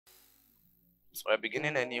We're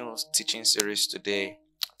beginning a new teaching series today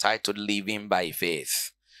titled Living by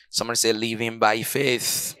Faith. Somebody say, Living by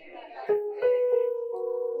Faith.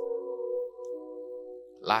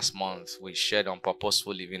 Last month, we shared on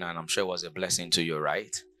purposeful living, and I'm sure it was a blessing to you,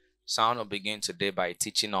 right? So I want to begin today by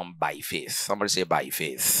teaching on by faith. Somebody say, by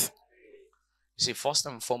faith. You see, first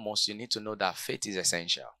and foremost, you need to know that faith is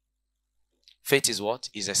essential. Faith is what?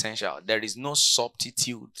 Is essential. There is no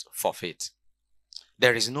substitute for faith.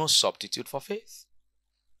 There is no substitute for faith.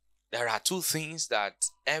 There are two things that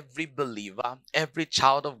every believer, every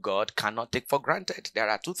child of God cannot take for granted. There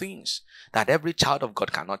are two things that every child of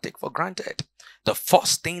God cannot take for granted. The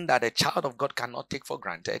first thing that a child of God cannot take for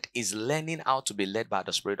granted is learning how to be led by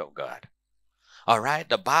the Spirit of God. All right,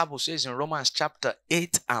 the Bible says in Romans chapter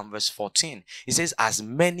 8 and verse 14, it says, as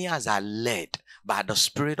many as are led by the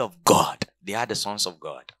Spirit of God, they are the sons of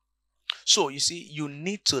God. So you see, you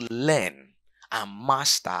need to learn and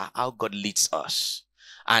master how God leads us.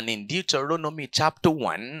 And in Deuteronomy chapter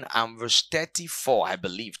 1 and verse 34, I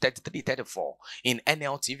believe, 33, 34, in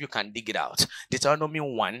NLT, if you can dig it out, Deuteronomy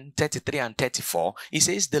 1, 33 and 34, it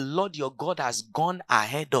says, the Lord your God has gone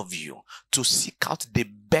ahead of you to seek out the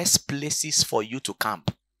best places for you to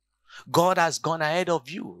camp. God has gone ahead of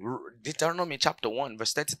you. Deuteronomy chapter 1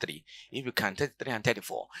 verse 33, if you can, 33 and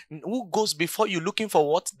 34. Who goes before you looking for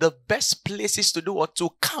what? The best places to do what?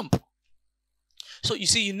 To camp. So you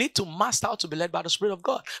see, you need to master how to be led by the Spirit of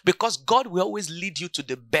God, because God will always lead you to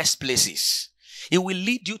the best places. He will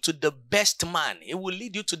lead you to the best man. He will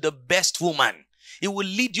lead you to the best woman. He will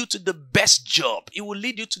lead you to the best job. He will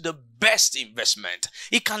lead you to the best investment.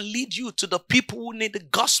 He can lead you to the people who need the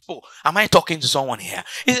gospel. Am I talking to someone here?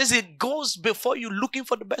 He says it goes before you looking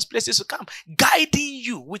for the best places to come, guiding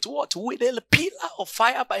you with what? With a pillar of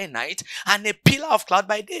fire by night and a pillar of cloud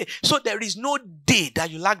by day. So there is no day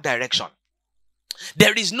that you lack direction.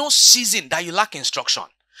 There is no season that you lack instruction.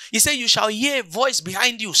 He said, you shall hear a voice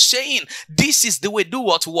behind you saying, this is the way, do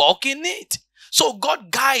what? Walk in it. So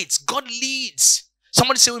God guides, God leads.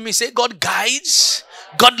 Somebody say with me, say God guides,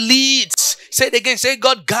 God leads. Say it again, say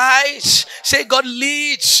God guides, say God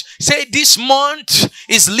leads. Say this month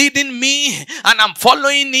is leading me and I'm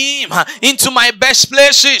following him into my best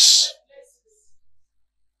places.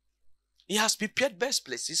 He has prepared best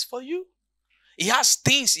places for you. He has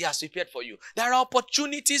things he has prepared for you. There are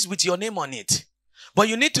opportunities with your name on it. But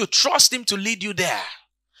you need to trust him to lead you there.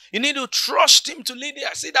 You need to trust him to lead you.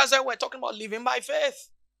 See, that's why we're talking about living by faith.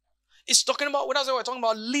 It's talking about, that's why we're talking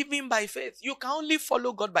about living by faith. You can only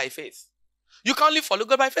follow God by faith. You can only follow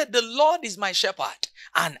God by faith. The Lord is my shepherd,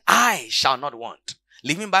 and I shall not want.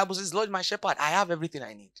 Living Bible says, Lord is my shepherd. I have everything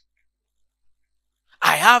I need.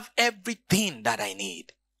 I have everything that I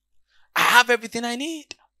need. I have everything I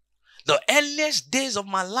need. The earliest days of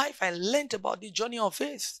my life, I learned about the journey of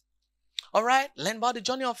faith. All right? Learn about the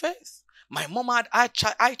journey of faith. My mom had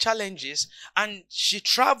eye challenges, and she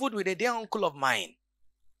traveled with a dear uncle of mine.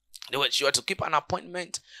 She had to keep an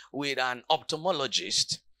appointment with an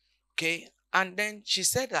ophthalmologist. Okay? And then she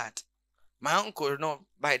said that my uncle,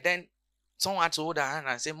 by then, someone had to hold her hand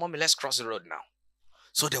and say, Mommy, let's cross the road now.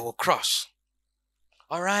 So they will cross.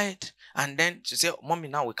 All right. And then she said, Mommy,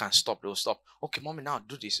 now we can stop. They will stop. Okay, Mommy, now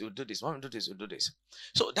do this. We'll do this. Mommy, do this. We'll do this.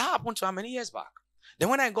 So that happened to her many years back. Then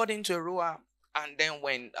when I got into Arua, and then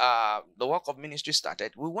when the work of ministry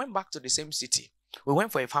started, we went back to the same city. We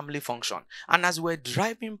went for a family function. And as we were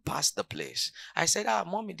driving past the place, I said,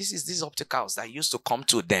 Mommy, this is these opticals that I used to come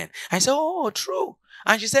to then. I said, oh, true.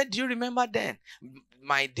 And she said, do you remember then?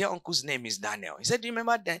 My dear uncle's name is Daniel. He said, do you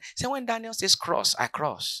remember then? He said, when Daniel says cross, I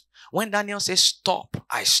cross. When Daniel says stop,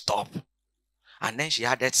 I stop. And then she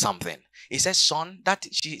added something. He said, son,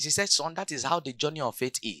 she said, son, that is how the journey of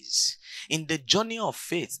faith is. In the journey of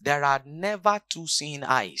faith, there are never two seeing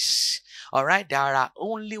eyes. All right, there are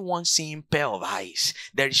only one seeing pair of eyes.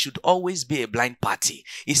 There should always be a blind party.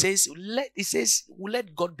 He says,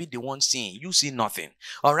 let God be the one seeing. You see nothing.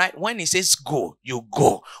 All right, when he says go, you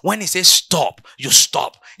go. When he says stop, you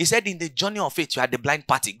stop. He said in the journey of faith, you are the blind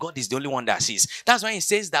party. God is the only one that sees. That's why he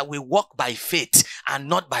says that we walk by faith and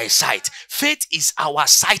not by sight. Faith is our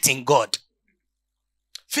sight in God.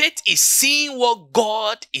 Faith is seeing what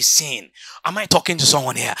God is seeing. Am I talking to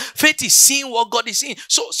someone here? Faith is seeing what God is seeing.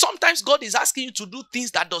 So sometimes God is asking you to do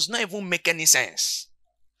things that does not even make any sense.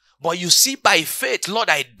 But you see by faith, Lord,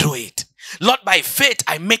 I do it. Lord, by faith,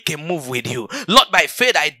 I make a move with you. Lord, by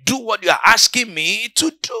faith, I do what you are asking me to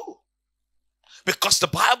do. Because the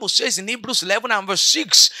Bible says in Hebrews 11 and verse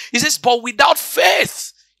 6, it says, but without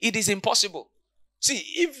faith, it is impossible. See,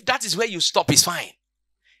 if that is where you stop, it's fine.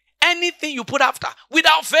 Anything you put after,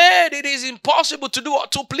 without faith, it is impossible to do or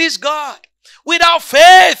to please God. Without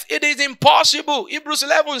faith, it is impossible. Hebrews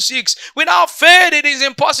 11:6. Without faith, it is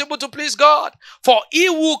impossible to please God. For he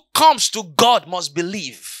who comes to God must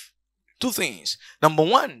believe. Two things. Number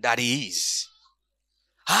one, that he is.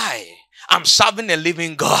 I'm serving a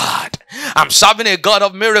living God. I'm serving a God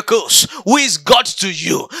of miracles. Who is God to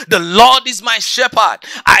you? The Lord is my shepherd.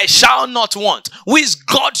 I shall not want. Who is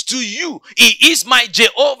God to you? He is my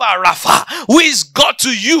Jehovah Rapha. Who is God to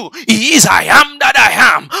you? He is I am that I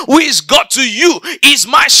am. Who is God to you? He is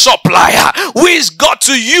my supplier. Who is God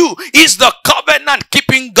to you? He is the covenant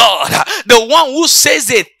keeping God. The one who says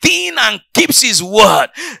a thing and keeps his word.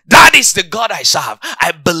 That is the God I serve.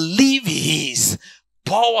 I believe he is.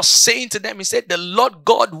 Paul was saying to them, he said, the Lord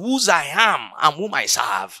God whose I am and whom I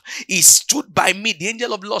serve, he stood by me. The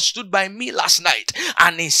angel of the Lord stood by me last night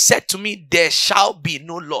and he said to me, there shall be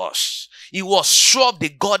no loss. He was sure of the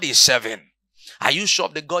God he's serving. Are you sure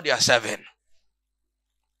of the God you are serving?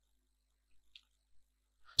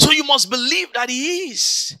 So you must believe that he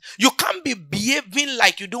is. You can't be behaving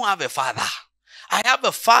like you don't have a father. I have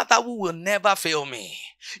a father who will never fail me.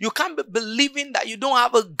 You can't be believing that you don't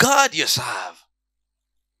have a God you serve.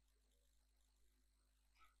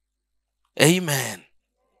 Amen.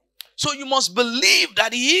 So you must believe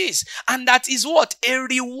that he is. And that is what? A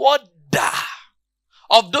rewarder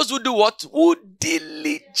of those who do what? Who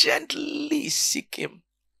diligently seek him.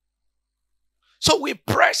 So we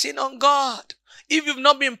press in on God. If you've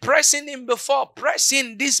not been pressing him before, press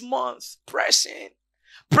in this month. Press in.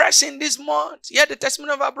 Press in this month. Hear the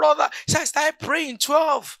testimony of our brother. He said, I started praying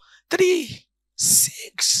 12, 3,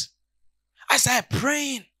 6. I started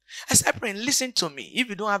praying. Listen to me. If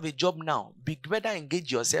you don't have a job now, be better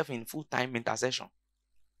engage yourself in full-time intercession.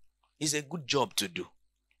 It's a good job to do.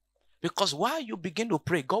 Because while you begin to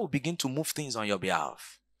pray, God will begin to move things on your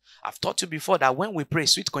behalf. I've taught you before that when we pray,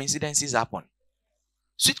 sweet coincidences happen.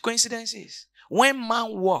 Sweet coincidences. When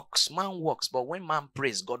man works, but when man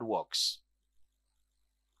prays, God works.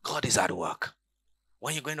 God is at work.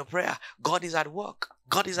 When you're going to prayer, God is at work.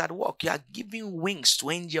 God is at work. You are giving wings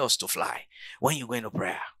to angels to fly when you're going to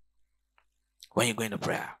prayer. When you're going to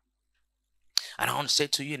prayer. And I want to say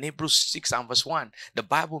to you in Hebrews 6 and verse 1, the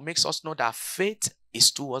Bible makes us know that faith is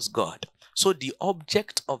towards God. So the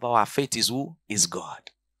object of our faith is who? Is God.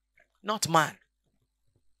 Not man.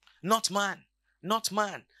 Not man. Not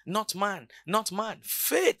man. Not man. Not man.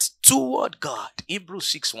 Faith toward God. Hebrews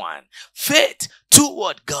 6:1. Faith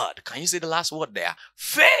toward God. Can you say the last word there?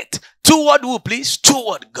 Faith toward who, please?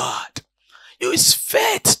 Toward God. It is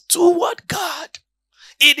faith toward God.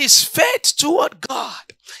 It is faith toward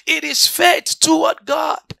God. It is faith toward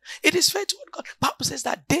God. It is faith toward God. Bible says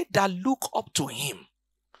that they that look up to him,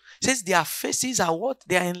 says their faces are what?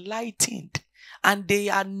 They are enlightened. And they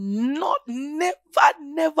are not,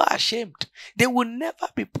 never ashamed. They will never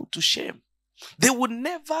be put to shame. They will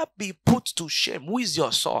never be put to shame. Who is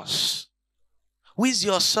your source? Who is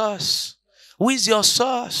your source? Who is your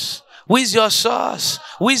source? Who is your source?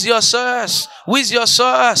 Who is your source? Who is your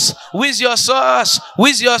source? Who is your source? Who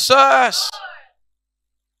is your source?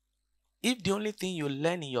 If the only thing you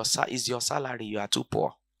learn in is your salary, you are too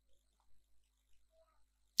poor.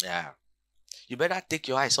 Yeah. You better take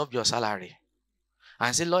your eyes off your salary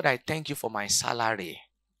and say, Lord, I thank you for my salary.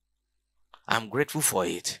 I'm grateful for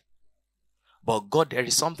it. But God, there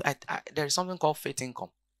is something called faith income.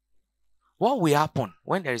 What will happen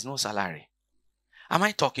when there is no salary? Am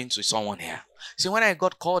I talking to someone here? See, when I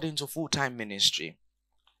got called into full-time ministry,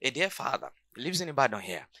 a dear father lives in Ibadan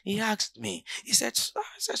here. He asked me, he said,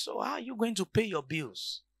 so how are you going to pay your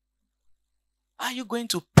bills? Are you going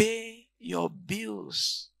to pay your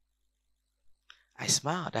bills? I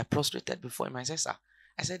smiled. I prostrated before him. I said, sir.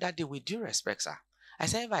 I said, Daddy, with due respect, sir. I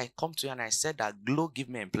said, if I come to you and I said that Glow give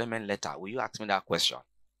me employment letter, will you ask me that question?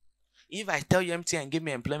 If I tell you MTN give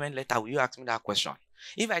me employment letter, will you ask me that question?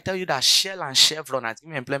 If I tell you that Shell and Chevron has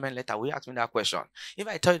given me employment letter, will you ask me that question? If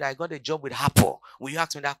I tell you that I got a job with Apple, will you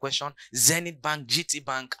ask me that question? Zenith Bank, GT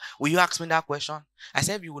Bank, will you ask me that question? I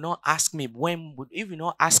said, if you will not ask me, if you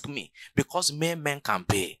not ask me, because mere men can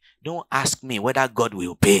pay, don't ask me whether God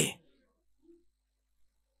will pay.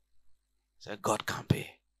 I said, God can pay.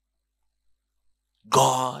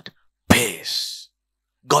 God pays.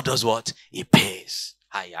 God does what? He pays.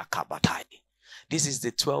 This is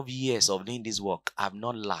the 12 years of doing this work. I've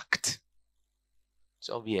not lacked.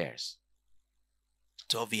 12 years.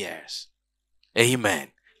 12 years. Amen.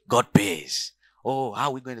 God pays. Oh, how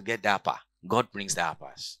are we going to get the upper? God brings the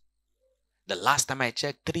uppers. The last time I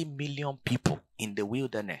checked, 3 million people in the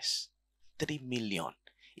wilderness. 3 million.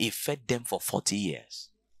 He fed them for 40 years.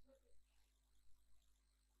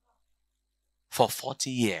 For 40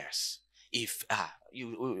 years.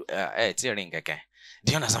 ring again.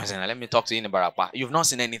 Do you understand what I'm saying? Let me talk to you in Barapa. You've not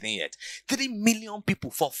seen anything yet. 3 million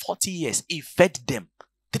people for 40 years. He fed them.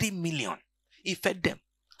 3 million. He fed them.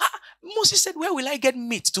 Moses said, where will I get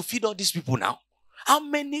meat to feed all these people now? How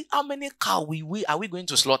many cow are we going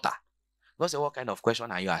to slaughter? God said, what kind of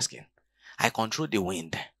question are you asking? I control the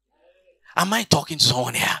wind. Am I talking to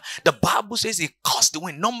someone here? The Bible says he caused the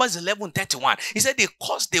wind. Numbers 11:31. He said they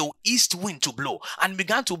caused the east wind to blow and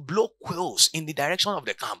began to blow quails in the direction of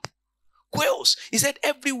the camp. Quails. He said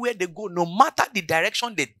everywhere they go, no matter the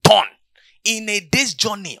direction they turn, in a day's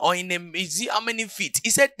journey or how many feet, he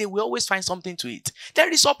said they will always find something to eat. There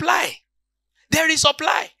is supply. There is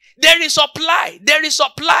supply. There is supply. There is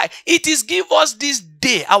supply. It is give us this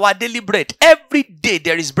day our daily bread. Every day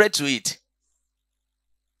there is bread to eat.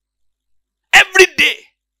 Every day.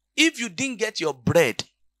 If you didn't get your bread,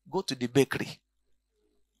 go to the bakery.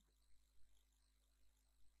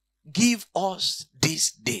 Give us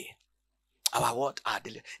this day our what? Our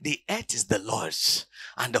daily. The earth is the Lord's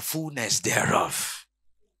and the fullness thereof.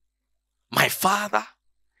 My Father,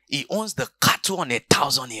 he owns the cattle on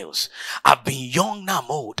 1,000 hills. I've been young, now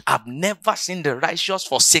I'm old. I've never seen the righteous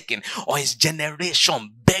forsaken or his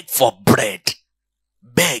generation beg for bread.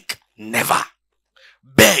 Beg, never.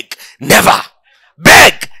 Beg, never.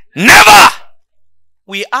 Beg, never.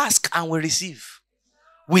 We ask and we receive.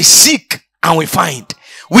 We seek and we find.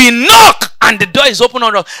 We knock and the door is open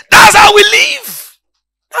on us. That's how we live.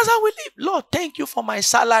 That's how we live. Lord, thank you for my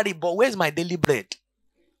salary, but where's my daily bread?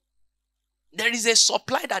 There is a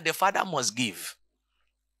supply that the Father must give.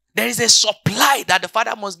 There is a supply that the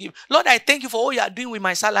Father must give. Lord, I thank you for what you are doing with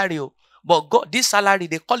my salary. But God, this salary,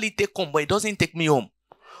 they call it take home, but it doesn't take me home.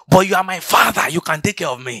 But you are my Father, you can take care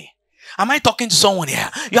of me. Am I talking to someone here?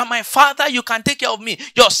 You are my Father, you can take care of me.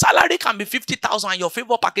 Your salary can be 50,000 and your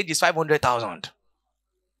favor package is 500,000.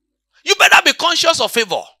 You better be conscious of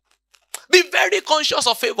favor. Be very conscious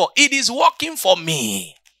of favor. It is working for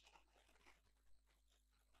me.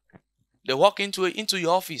 They walk into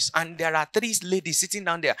your office and there are 3 ladies sitting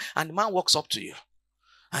down there and the man walks up to you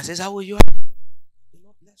and says, how are you? The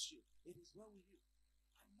Lord bless you. It is well with you.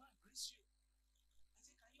 And the man greets you. I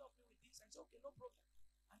say, can you help me with this? I say, okay, no problem.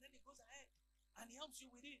 And then he goes ahead and he helps you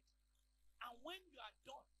with it. And when you are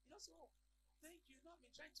done, you say, oh, thank you. I've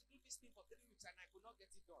been trying to do this thing for 3 weeks and I could not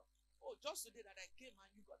get it done. Oh, just today that I came and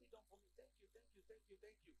you got it done for me. Thank you, thank you, thank you,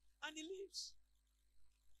 thank you. And he leaves.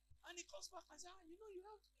 And he comes back and says, you know, you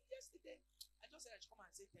helped me yesterday. I just said I should come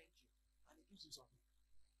and say thank you. And he gives you something.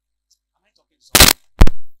 Am I talking to something?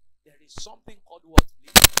 There is something called what,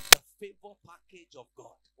 please? The favor package of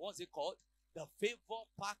God. What's it called? The favor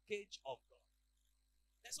package of God.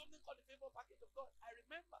 There's something called the favor package of God. I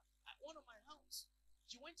remember at one of my house,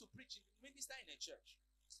 she went to preach, minister in a church.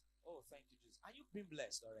 Oh, thank you, Jesus. Are you being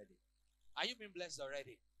blessed already? Are you being blessed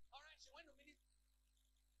already? All right, she went to minister.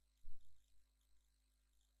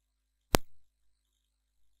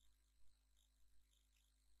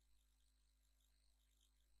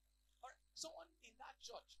 Someone in that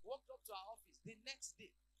church walked up to our office the next day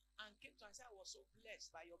and came to us and said, I was so blessed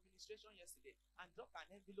by your ministration yesterday, and dropped an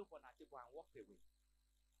envelope on her table and walked away.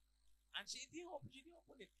 And she didn't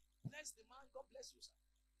open it. Bless the man. God bless you, sir.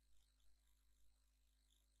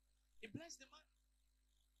 He blessed the man.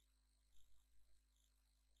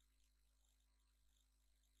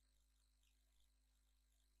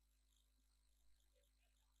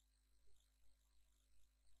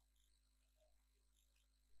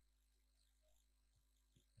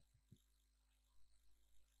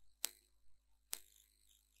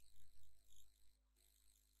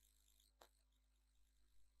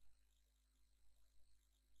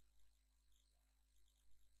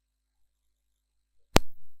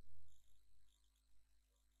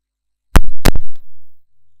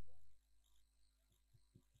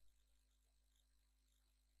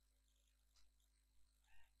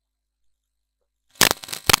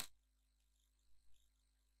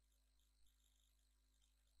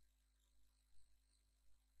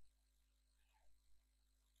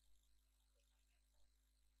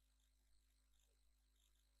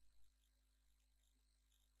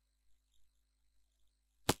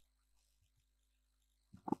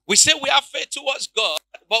 We say we have faith towards God,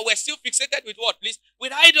 but we're still fixated with what, please?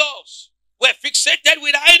 With idols. We're fixated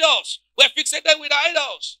with idols. We're fixated with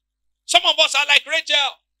idols. Some of us are like Rachel.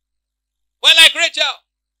 We're like Rachel.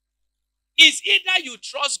 It's either you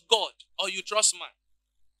trust God or you trust man.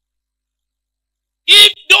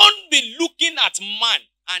 If don't be looking at man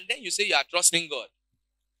and then you say you are trusting God.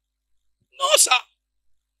 No, sir.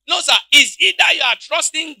 No, sir. It's either you are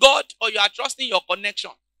trusting God or you are trusting your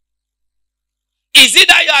connection. Is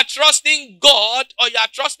either you are trusting God or you are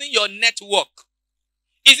trusting your network.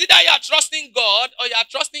 Is it that you are trusting God or you are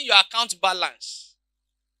trusting your account balance?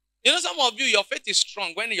 You know, some of you, your faith is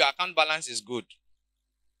strong when your account balance is good.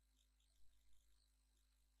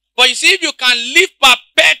 But you see, if you can live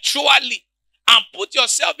perpetually and put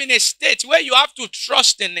yourself in a state where you have to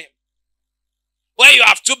trust in Him, where you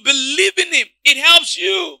have to believe in Him, it helps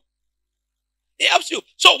you. It helps you.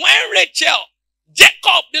 So when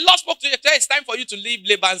Jacob, the Lord spoke to Jacob, it's time for you to leave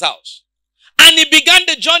Laban's house. And he began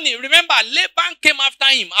the journey. Remember, Laban came after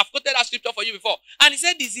him. I've quoted that scripture for you before. And he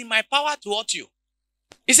said, "It's in my power to hurt you."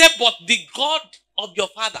 He said, "But the God of your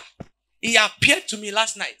father, He appeared to me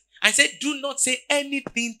last night and said, do not say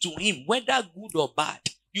anything to him, whether good or bad.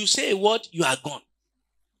 You say a word, you are gone."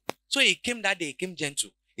 So he came that day, he came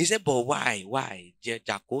gentle. He said, "But why? Why?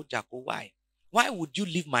 Jacob, why? Why would you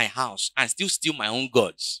leave my house and still steal my own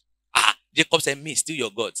gods?" Jacob said, "Me, steal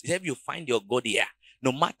your gods." He said, "If you find your God here,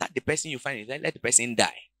 no matter the person you find, let the person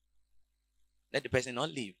die. Let the person not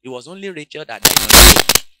live." It was only Rachel that died on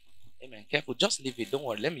the day. Amen. Careful. Just leave it. Don't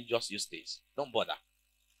worry. Let me just use this. Don't bother.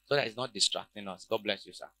 So that it's not distracting us. God bless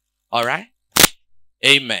you, sir. All right?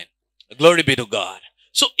 Amen. Glory be to God.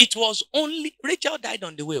 So it was only Rachel died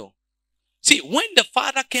on the way. See, when the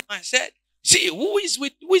father came and said, "See, who is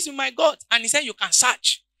with my God?" And he said, "You can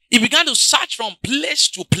search." He began to search from place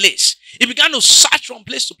to place. He began to search from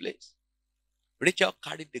place to place. Rachel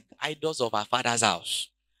carried the idols of her father's house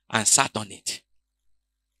and sat on it.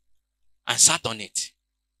 And sat on it.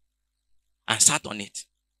 And sat on it.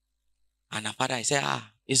 And her father, he said,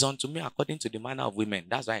 "It's unto me according to the manner of women.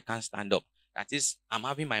 That's why I can't stand up. That is, I'm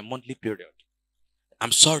having my monthly period.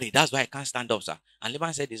 I'm sorry. That's why I can't stand up, sir." And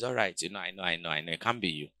Laban said, "It's all right. You know, I know. It can't be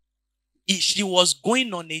you." She was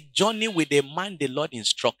going on a journey with a man the Lord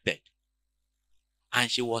instructed. And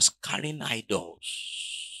she was carrying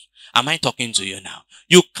idols. Am I talking to you now?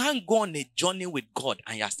 You can't go on a journey with God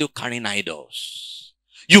and you're still carrying idols.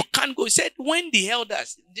 You can't go. He said, when the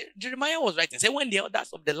elders, Jeremiah was writing, said, when the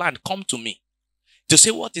elders of the land come to me to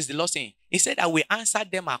say, what is the Lord saying? He said, I will answer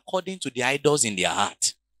them according to the idols in their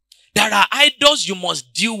heart. There are idols you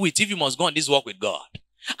must deal with if you must go on this walk with God.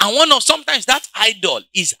 And sometimes that idol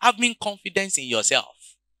is having confidence in yourself.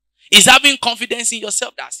 Is having confidence in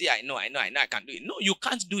yourself that, "See, I know, I can do it." No, you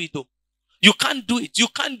can't do it. You can't do it. You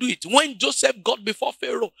can't do it. When Joseph got before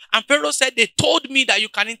Pharaoh, and Pharaoh said, "They told me that you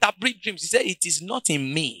can interpret dreams." He said, "It is not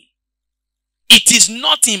in me. It is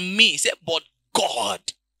not in me." He said, "But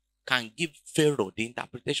God can give Pharaoh the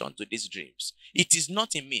interpretation to these dreams. It is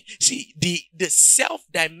not in me." See, the self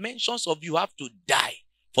dimensions of you have to die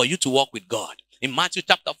for you to walk with God. In Matthew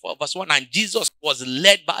chapter 4, verse 1, and Jesus was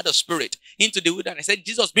led by the Spirit into the wilderness. Said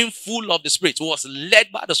Jesus, being full of the Spirit, was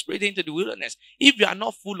led by the Spirit into the wilderness. If you are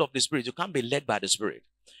not full of the Spirit, you can't be led by the Spirit.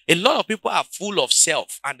 A lot of people are full of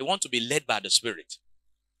self and they want to be led by the Spirit.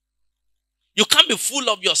 You can't be full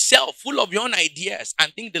of yourself, full of your own ideas,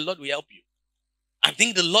 and think the Lord will help you. And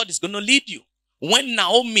think the Lord is going to lead you. When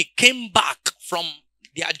Naomi came back from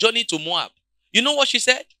their journey to Moab, you know what she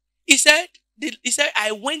said? He said,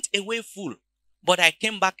 "I went away full, but I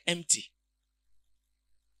came back empty."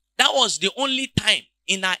 That was the only time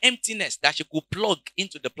in her emptiness that she could plug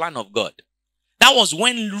into the plan of God. That was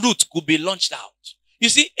when Ruth could be launched out. You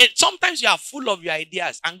see, sometimes you are full of your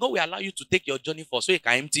ideas and God will allow you to take your journey for so He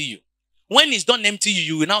can empty you. When He's done empty you,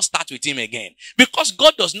 you will now start with Him again. Because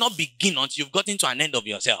God does not begin until you've gotten to an end of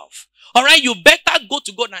yourself. All right, you better go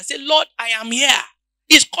to God and say, "Lord, I am here."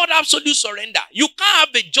 It's called absolute surrender. You can't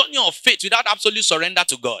have a journey of faith without absolute surrender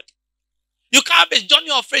to God. You can't have a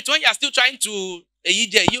journey of faith when you're still trying to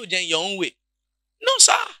your own way. No,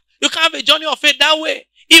 sir. You can't have a journey of faith that way.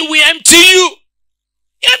 It will empty you.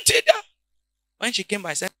 Empty that. When she came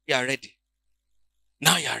by, I said, "You are ready.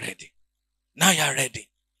 Now you are ready. Now you are ready.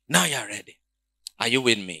 Now you are ready." Are you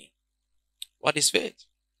with me? What is faith?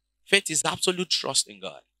 Faith is absolute trust in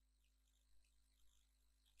God.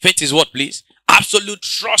 Faith is what, please? Absolute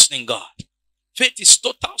trust in God. Faith is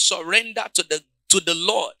total surrender to the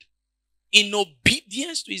Lord in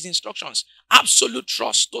obedience to His instructions. Absolute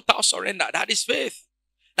trust, total surrender. That is faith.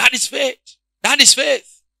 That is faith. That is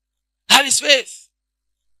faith. That is faith.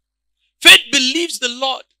 Faith believes the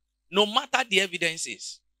Lord no matter the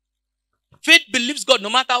evidences. Faith believes God no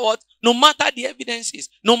matter what, no matter the evidences,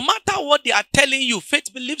 no matter what they are telling you.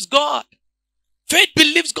 Faith believes God. Faith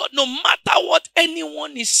believes God no matter what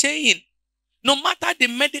anyone is saying. No matter the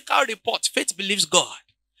medical report, faith believes God.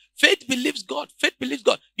 Faith believes God. Faith believes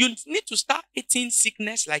God. You need to start hating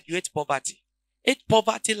sickness like you hate poverty. Hate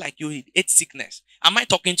poverty like you hate sickness. Am I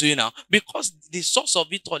talking to you now? Because the source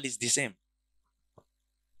of it all is the same.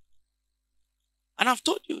 And I've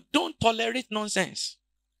told you, don't tolerate nonsense.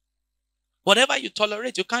 Whatever you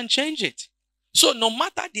tolerate, you can't change it. So no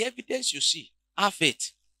matter the evidence you see, have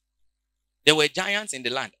faith. There were giants in the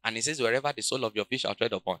land, and he says, wherever the sole of your feet shall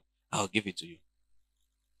tread upon, I'll give it to you.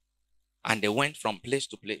 And they went from place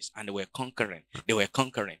to place, and they were conquering. They were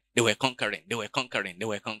conquering. They were conquering. They were conquering. They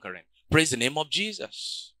were conquering. Praise the name of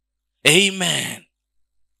Jesus. Amen.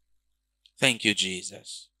 Thank you,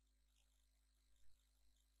 Jesus.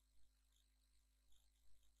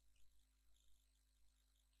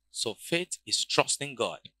 So faith is trusting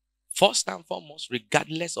God. First and foremost,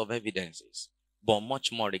 regardless of evidences, but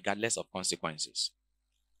much more regardless of consequences.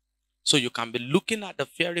 So you can be looking at the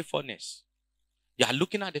fiery furnace. You are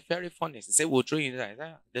looking at the fiery furnace. They say, we'll throw you in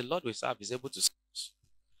there. The Lord we serve is able to save us.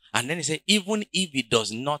 And then he said, even if it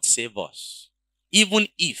does not save us, even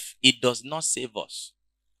if it does not save us,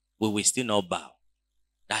 we will still not bow.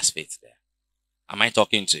 That's faith there. Am I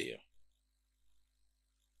talking to you?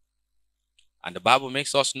 And the Bible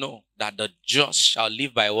makes us know that the just shall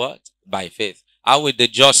live by what? By faith. How will the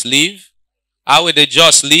just live? How will the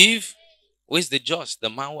just live? Who is the just? The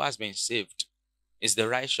man who has been saved is the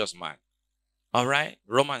righteous man. All right?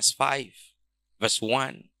 Romans 5, verse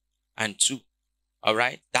 1 and 2. All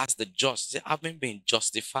right? That's the just. They haven't been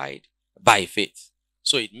justified by faith.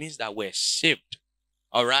 So it means that we're saved.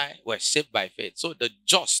 All right? We're saved by faith. So the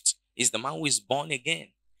just is the man who is born again.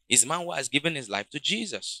 Is the man who has given his life to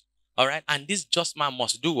Jesus. All right? And this just man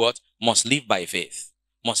must do what? Must live by faith.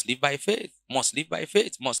 Must live by faith. Must live by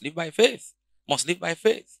faith. Must live by faith. Must live by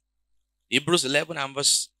faith. Hebrews 11 and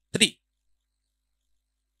verse 3.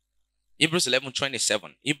 Hebrews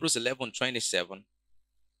 11:27. Hebrews 11:27.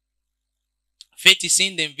 Faith is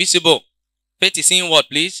seeing the invisible. Faith is seeing what,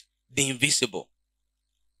 please? The invisible.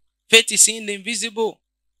 Faith is seeing the invisible.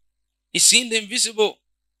 It's seeing the invisible.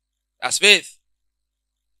 That's faith.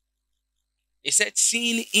 It said,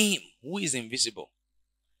 seeing him who is invisible.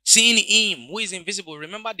 Seeing him who is invisible.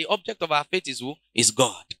 Remember, the object of our faith is who? Is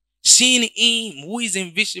God. Seeing him who is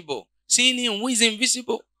invisible. Seeing him who is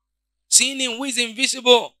invisible. Seeing him who is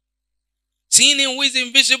invisible. Seeing him who is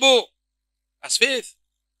invisible. That's faith.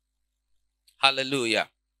 Hallelujah.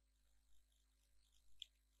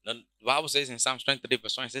 The Bible says in Psalm 23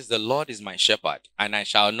 verse 1, it says, the Lord is my shepherd, and I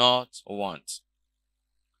shall not want.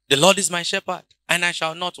 The Lord is my shepherd, and I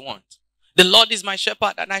shall not want. The Lord is my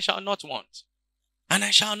shepherd, and I shall not want. And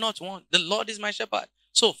I shall not want. The Lord is my shepherd.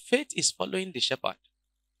 So faith is following the shepherd.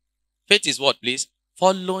 Faith is what, please?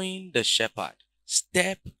 Following the shepherd.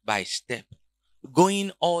 Step by step.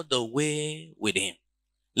 Going all the way with him.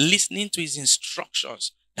 Listening to his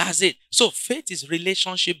instructions. That's it. So faith is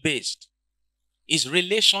relationship based. Is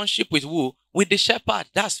relationship with who? With the shepherd.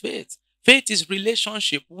 That's faith. Faith is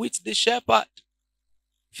relationship with the shepherd.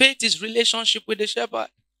 Faith is relationship with the shepherd.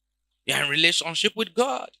 You're in relationship with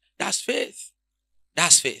God. That's faith.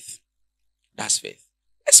 That's faith. That's faith.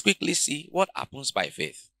 Let's quickly see what happens by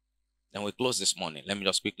faith. Then we close this morning. Let me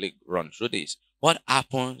just quickly run through this. What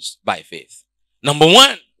happens by faith? Number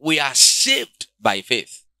one, we are saved by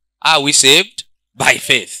faith. Are we saved? By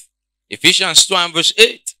faith. Ephesians 2 and verse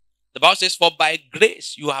 8. The Bible says, for by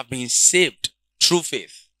grace you have been saved through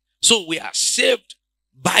faith. So we are saved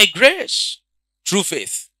by grace through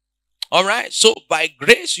faith. All right. So by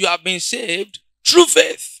grace you have been saved through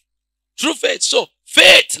faith. Through faith. So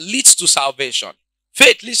faith leads to salvation.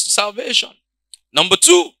 Faith leads to salvation. Number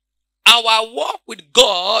two, our walk with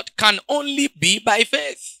God can only be by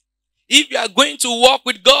faith. If you are going to walk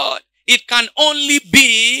with God, it can only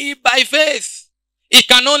be by faith. It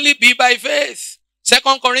can only be by faith. 2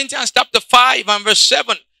 Corinthians chapter 5 and verse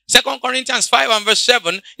 7. 2 Corinthians 5 and verse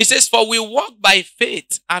 7. It says, for we walk by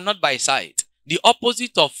faith and not by sight. The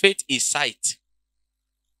opposite of faith is sight.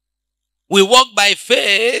 We walk by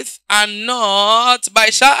faith and not by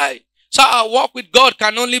sight. So our walk with God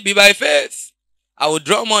can only be by faith. I will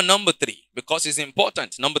draw more number 3 because it's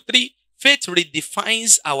important. Number 3, faith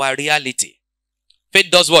redefines our reality.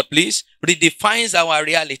 Faith does what, please? Redefines our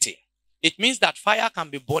reality. It means that fire can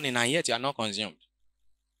be burning and yet you are not consumed.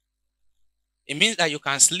 It means that you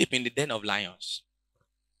can sleep in the den of lions.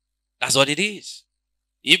 That's what it is.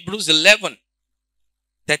 Hebrews 11,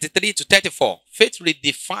 33 to 34. Faith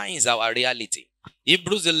redefines our reality.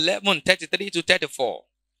 Hebrews 11, 33 to 34.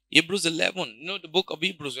 Hebrews 11. You know the book of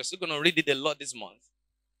Hebrews. We're still going to read it a lot this month.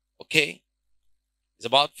 Okay? It's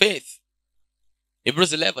about faith.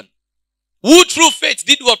 Hebrews 11. Who through faith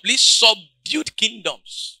did what, please? Subdued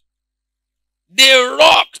kingdoms. They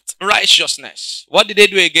rocked righteousness. What did they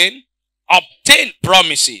do again? Obtained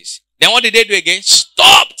promises. Then what did they do again?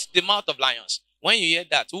 Stopped the mouth of lions. When you hear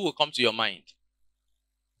that, who will come to your mind?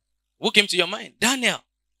 Who came to your mind? Daniel.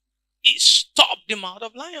 He stopped the mouth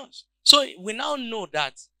of lions. So we now know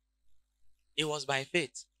that it was by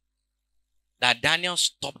faith. that Daniel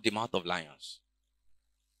stopped the mouth of lions.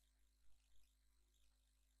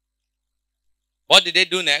 What did they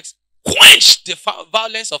do next? Quench the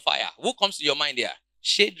violence of fire. Who comes to your mind here?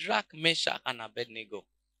 Shadrach, Meshach, and Abednego.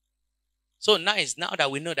 So nice. Now that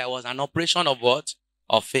we know there was an operation of what?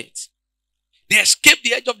 Of faith. They escaped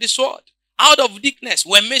the edge of the sword. Out of weakness,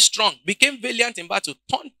 were made strong, became valiant in battle,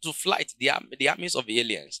 turned to flight the armies of the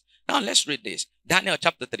aliens. Now let's read this. Daniel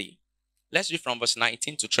chapter 3. Let's read from verse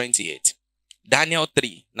 19 to 28. Daniel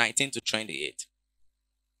 3, 19 to 28.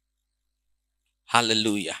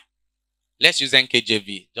 Hallelujah. Let's use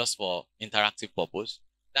NKJV just for interactive purpose.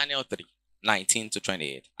 Daniel 3, 19 to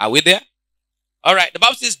 28. Are we there? All right. The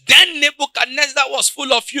Bible says, then Nebuchadnezzar was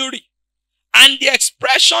full of fury, and the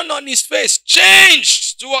expression on his face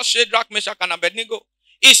changed towards Shadrach, Meshach, and Abednego.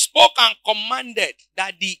 He spoke and commanded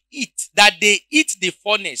that they eat the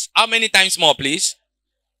furnace. How many times more, please?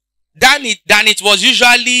 Than it was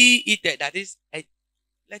usually eaten. That is,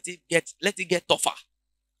 let it get tougher.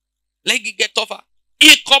 Let it get tougher.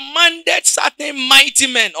 He commanded certain mighty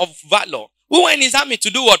men of valor who were in his army to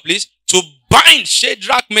do what, please? To bind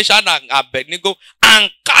Shadrach, Meshach, and Abednego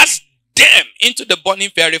and cast them into the burning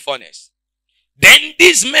fiery furnace. Then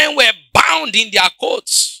these men were bound in their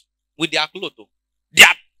coats with their clothes, their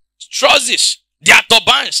trousers, their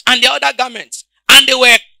turbans, and their other garments. And they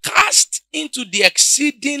were cast into the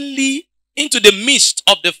midst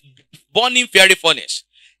of the burning fiery furnace.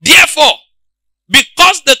 Therefore,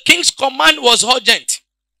 because the king's command was urgent,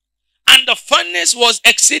 and the furnace was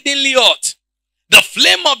exceedingly hot, the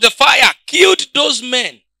flame of the fire killed those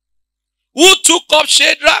men who took up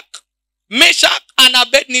Shadrach, Meshach, and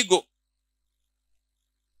Abednego.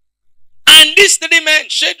 And these three men,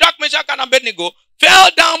 Shadrach, Meshach, and Abednego, fell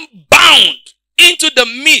down bound into the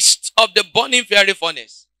midst of the burning fiery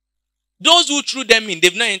furnace. Those who threw them in,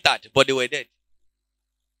 they've not entered, but they were dead.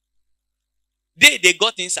 They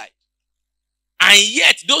got inside. And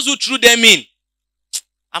yet, those who threw them in,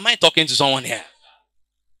 am I talking to someone here?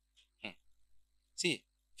 See,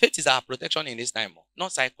 faith is our protection in this time.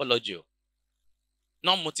 Not psychology.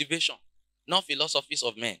 Not motivation. Not philosophies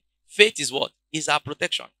of men. Faith is what? Is our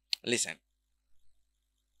protection. Listen.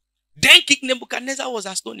 Then King Nebuchadnezzar was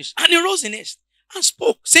astonished, and he rose in haste and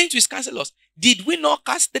spoke, saying to his counselors, did we not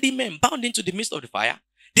cast 3 men bound into the midst of the fire?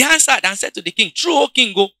 They answered and said to the king, true, O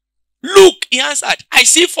king, go. Look, he answered, I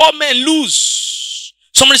see 4 men loose.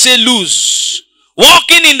 Somebody say loose.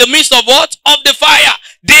 Walking in the midst of what? Of the fire.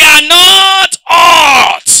 They are not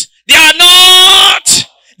hot. They are not.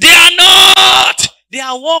 They are not. They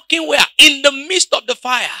are walking where? In the midst of the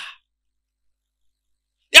fire.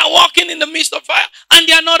 They are walking in the midst of fire. And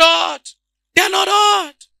they are not hot. They are not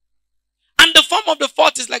hot. And the form of the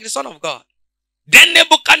 4th is like the Son of God. Then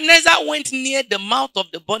Nebuchadnezzar went near the mouth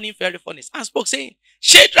of the burning fiery furnace and spoke, saying,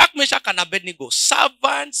 Shadrach, Meshach, and Abednego,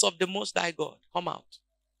 servants of the Most High God, come out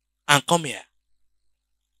and come here.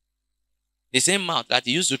 The same mouth that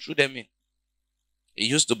he used to throw them in, he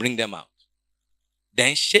used to bring them out.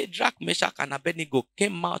 Then Shadrach, Meshach, and Abednego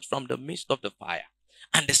came out from the midst of the fire,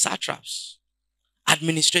 and the satraps,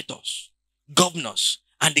 administrators, governors,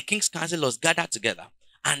 and the king's counselors gathered together,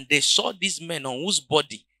 and they saw these men on whose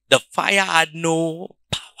body the fire had no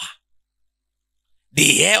power. The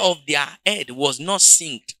hair of their head was not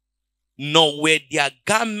singed, nor were their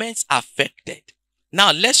garments affected.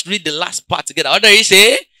 Now let's read the last part together. What does he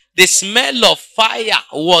say? The smell of fire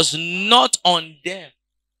was not on them.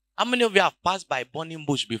 How many of you have passed by burning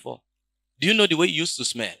bush before? Do you know the way it used to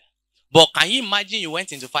smell? But can you imagine you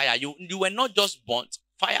went into fire? You were not just burnt.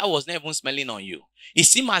 Fire was not even smelling on you. It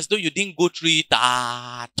seemed as though you didn't go through it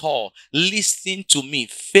at all. Listen to me.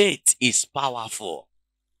 Faith is powerful.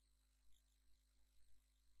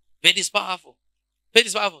 Faith is powerful. Faith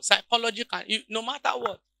is powerful. Psychology no matter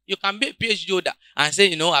what, you can be a PhD holder and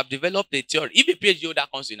say, I've developed a theory. If a PhD holder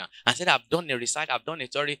comes in and said, I've done a research, I've done a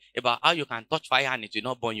theory about how you can touch fire and it will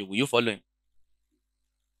not burn you, will you follow him?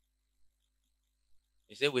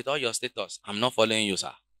 He said, with all your status, I'm not following you,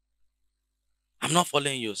 sir. I'm not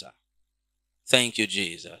following you, sir. Thank you,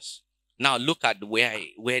 Jesus. Now look at where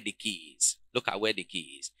the key is. Look at where the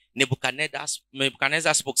key is.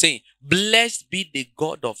 Nebuchadnezzar spoke, saying, blessed be the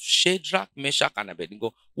God of Shadrach, Meshach, and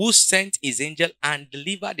Abednego, who sent his angel and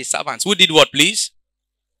delivered the servants. Who did what, please?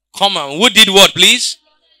 Come on. Who did what, please?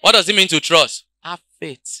 What does it mean to trust? Have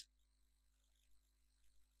faith.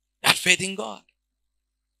 Have faith in God.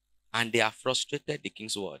 And they have frustrated the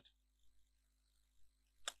king's word.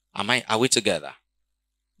 Are we together?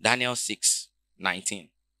 Daniel 6, 19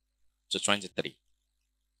 to 23.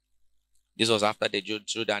 This was after they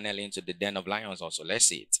threw Daniel into the den of lions also. Let's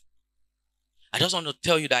see it. I just want to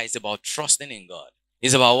tell you that it's about trusting in God.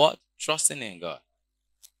 It's about what? Trusting in God.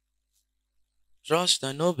 Trust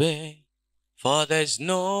and obey, for there's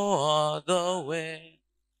no other way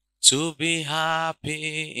to be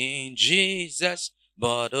happy in Jesus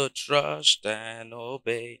but to trust and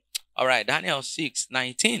obey. All right, Daniel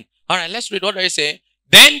 6:19. All right, let's read what they say.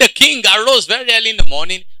 Then the king arose very early in the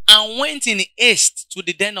morning and went in haste to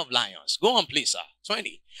the den of lions. Go on, please, sir.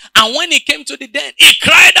 20. And when he came to the den, he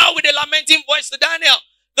cried out with a lamenting voice to Daniel.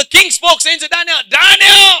 The king spoke, saying to Daniel,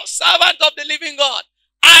 Daniel, servant of the living God,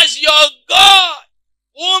 as your God,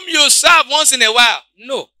 whom you serve once in a while,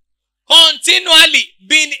 no, continually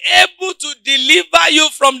been able to deliver you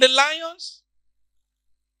from the lions?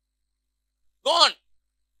 Go on.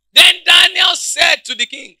 Then Daniel said to the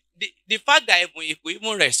king, the fact that he could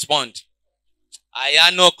even respond,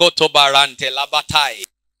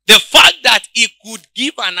 the fact that he could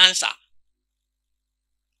give an answer,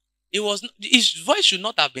 his voice should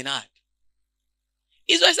not have been heard.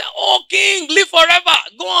 His voice said, oh king, live forever.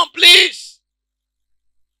 Go on, please.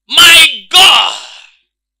 My God,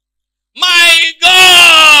 my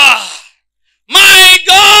God, my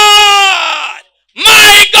God,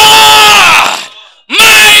 my God,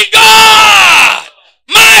 my God,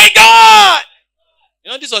 my God.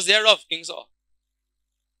 You know, this was the era of King Saul.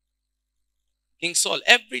 King Saul,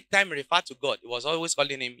 every time he referred to God, he was always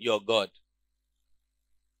calling him your God.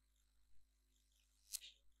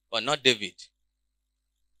 But not David.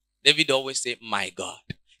 David always said, my God.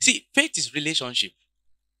 See, faith is relationship.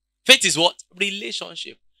 Faith is what?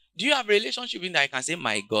 Relationship. Do you have a relationship in that I can say,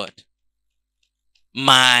 my God?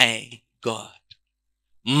 My God.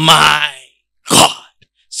 My God.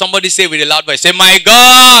 Somebody say with a loud voice, say, my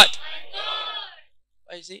God. My God.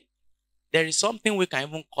 But you see, there is something we can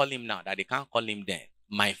even call him now that they can't call him then.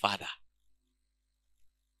 My Father.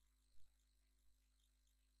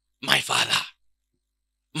 My Father.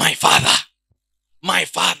 My Father. My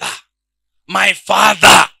Father. My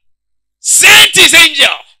Father sent his angel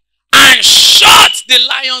and shut the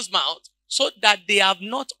lion's mouth so that they have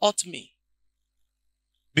not hurt me.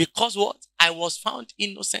 Because what? I was found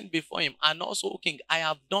innocent before him. And also, king, I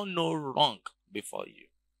have done no wrong before you.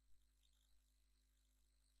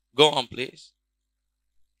 Go on, please.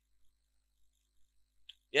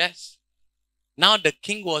 Yes. Now the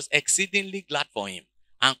king was exceedingly glad for him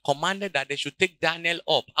and commanded that they should take Daniel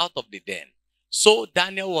up out of the den. So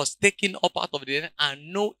Daniel was taken up out of the den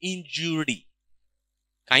and no injury.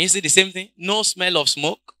 Can you see the same thing? No smell of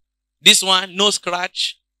smoke. This one, no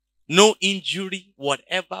scratch, no injury,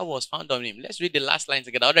 whatever was found on him. Let's read the last line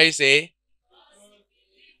together. What do you say?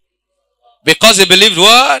 Because he believed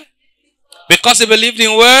what? Because he believed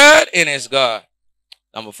in word in his God.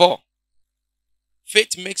 Number 4.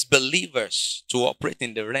 Faith makes believers to operate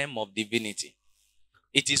in the realm of divinity.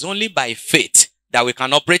 It is only by faith that we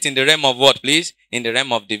can operate in the realm of what, please? In the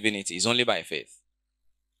realm of divinity. It's only by faith.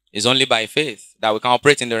 It's only by faith that we can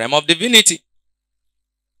operate in the realm of divinity.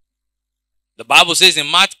 The Bible says in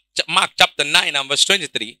Mark chapter 9 and verse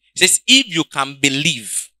 23, it says, if you can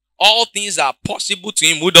believe, all things are possible to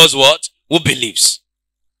him who does what? Who believes.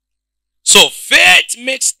 So faith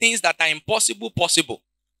makes things that are impossible possible.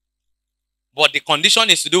 But the condition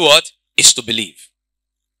is to do what? Is to believe.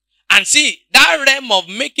 And see, that realm of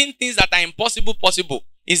making things that are impossible possible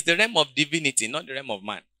is the realm of divinity, not the realm of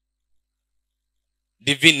man.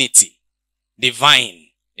 Divinity.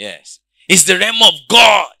 Divine. Yes. It's the realm of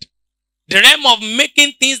God. The realm of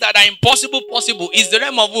making things that are impossible possible is the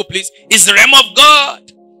realm of who, please? It's the realm of God.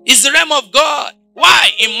 It's the realm of God. Why?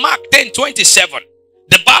 In Mark 10:27,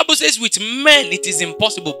 the Bible says with men it is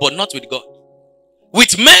impossible, but not with God.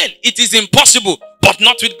 With men it is impossible, but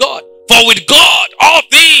not with God. For with God, all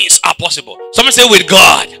things are possible. Someone say with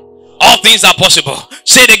God, all things are possible.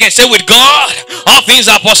 Say it again. Say with God, all things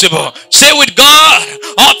are possible. Say with God,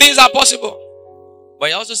 all things are possible. But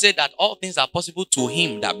he also said that all things are possible to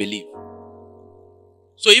him that believes.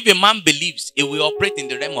 So if a man believes, he will operate in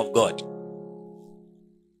the realm of God.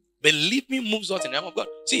 Believing moves us in the realm of God.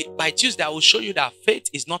 See, by Tuesday I will show you that faith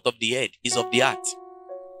is not of the head, it's of the heart.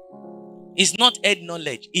 It's not head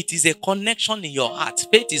knowledge. It is a connection in your heart.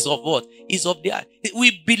 Faith is of what? It's of the heart.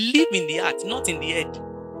 We believe in the heart, not in the head.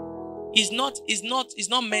 It's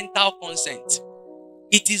not mental consent.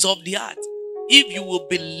 It is of the heart. If you will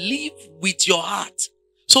believe with your heart.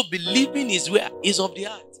 So believing is where? Is of the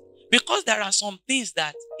heart. Because there are some things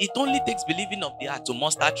that it only takes believing of the heart to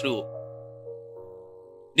muster through.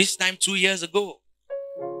 This time 2 years ago,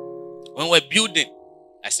 when we're building,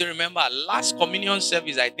 I still remember our last communion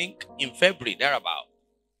service, I think in February, thereabout.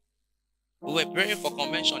 We were praying for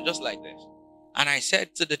convention just like this. And I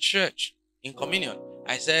said to the church in communion,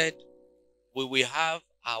 I said, we will have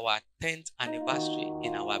our 10th anniversary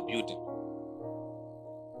in our building.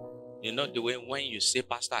 You know the way when you say,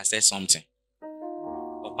 Pastor, I said something.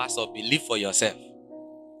 But Pastor, believe for yourself.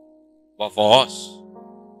 But for us,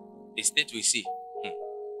 the state we see.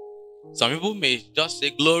 Some people may just say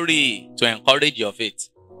glory to encourage your faith.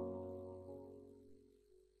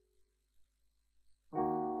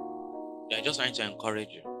 They are just trying to encourage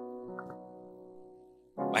you.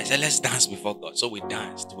 But I said, let's dance before God. So we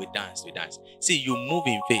danced. See, you move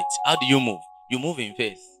in faith. How do you move? You move in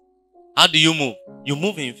faith. How do you move? You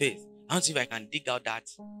move in faith. I don't see if I can dig out that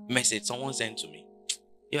message someone sent to me.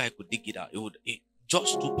 If I could dig it out, it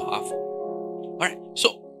just too powerful. Alright,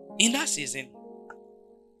 so in that season,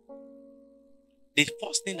 the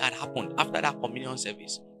first thing that happened after that communion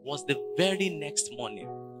service was the very next morning.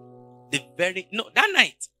 That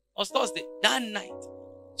night. It was Thursday. That night,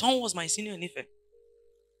 someone was my senior in Ife.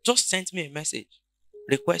 Just sent me a message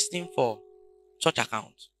requesting for church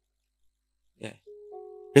account. Yeah.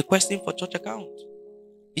 Requesting for church account.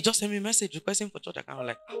 He just sent me a message requesting for church account. I'm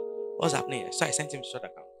like, what's happening here? So I sent him to church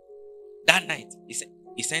account. That night,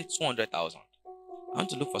 he sent 200,000. I want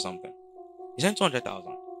to look for something. He sent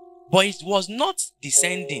 200,000. But it was not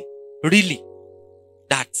descending, really.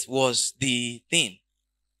 That was the thing.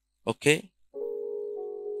 Okay?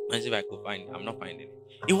 Let's see if I could find it. I'm not finding it.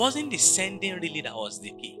 It wasn't descending really that was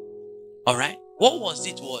the key. Alright? What was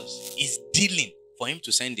it was is dealing for him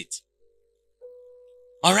to send it.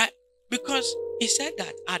 Alright? Because he said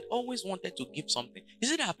that I'd always wanted to give something. He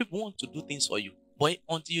said that people want to do things for you. But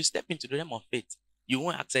until you step into the realm of faith, you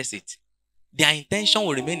won't access it. Their intention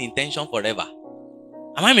will remain intention forever.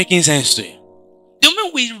 Am I making sense to you? The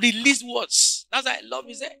moment we release words, that's why I love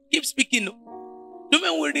you. Say, keep speaking. The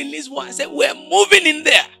moment we release words, I said, we're moving in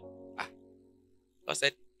there. God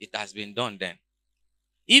said, it has been done then.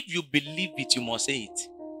 If you believe it, you must say it.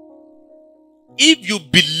 If you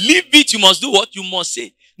believe it, you must do what you must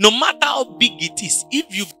say. No matter how big it is,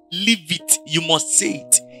 if you believe it, you must say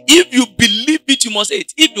it. If you believe it, you must say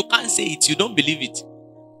it. If you can't say it, you don't believe it.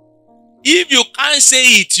 If you can't say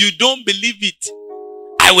it, you don't believe it.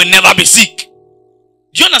 I will never be sick.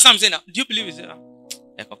 Do you understand what I'm saying now? Do you believe it?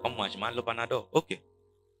 Okay.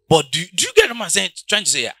 But do you get what I'm saying? Trying to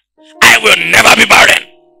say, I will never be barren.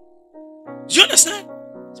 Do you understand?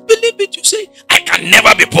 Believe it, you say, I can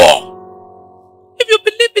never be poor. If you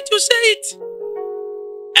believe it, you say it.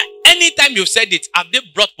 Anytime you've said it, have they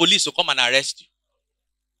brought police to come and arrest you?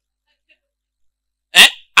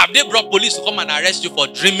 Have they brought police to come and arrest you for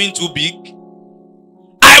dreaming too big?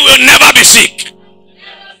 I will never be sick.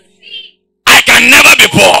 I can never be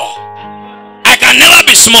poor. I can never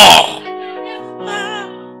be small.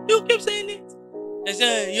 You keep saying it. They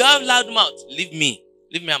say, you have loud mouth. Leave me.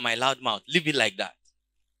 Leave me at my loud mouth. Leave it like that.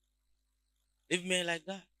 Leave me like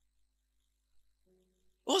that.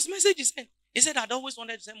 What's the message he sent? He said, I'd always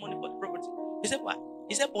wanted to send money for the property. He said, what?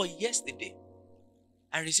 He said, but yesterday,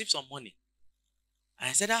 I received some money. And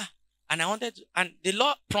I said, and I wanted to, and the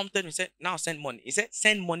Lord prompted me, said, now send money. He said,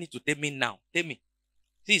 send money to Temi now. Temi.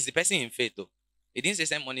 See, it's the person in faith, though. He didn't say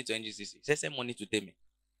send money to NGCC. He said, send money to Temi.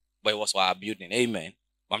 But it was for our building. Amen.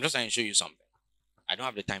 But I'm just trying to show you something. I don't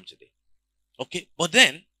have the time today. Okay. But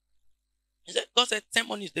then, he said, God said, send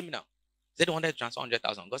money to Temi now. He said, he wanted to transfer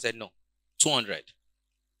 100,000. God said, no. 200.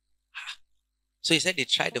 So he said, they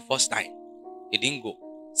tried the first time. It didn't go.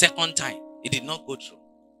 Second time, it did not go through.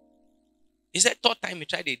 He said, third time he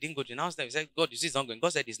tried, it didn't go through. Now he said, God, you see, it's not going.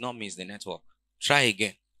 God said, it's not me, it's the network. Try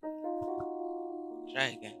again. Try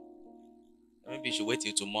again. Maybe you should wait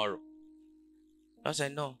till tomorrow. God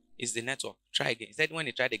said, no, it's the network. Try again. He said, when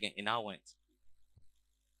he tried again, he now went.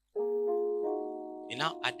 He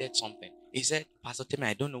now added something. He said, Pastor Temi,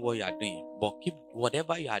 I don't know what you are doing, but keep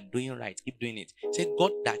whatever you are doing right, keep doing it. He said,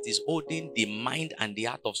 God that is holding the mind and the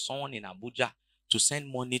heart of someone in Abuja to send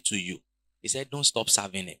money to you. He said, don't stop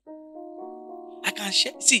serving him. I can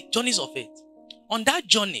share. See, journeys of faith. On that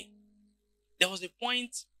journey, there was a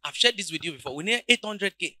point, I've shared this with you before. We need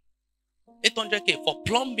 800K. 800K for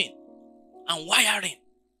plumbing and wiring.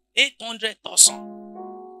 800,000.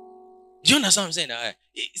 Do you understand what I'm saying?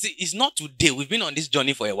 It's not today. We've been on this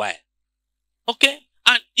journey for a while. Okay?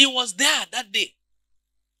 And it was there that day.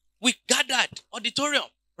 We gathered auditorium,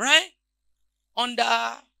 right?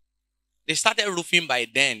 They started roofing by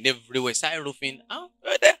then. They were started roofing.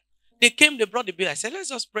 Right there. They came, they brought the bill. I said, let's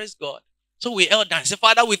just praise God. So we held down. I said,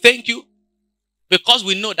 Father, we thank you. Because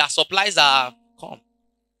we know that supplies are come.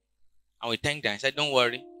 And we thanked them. I said, don't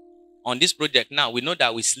worry. On this project now, we know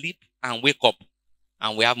that we sleep and wake up.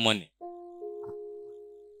 And we have money.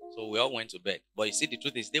 So we all went to bed. But you see, the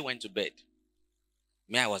truth is, they went to bed.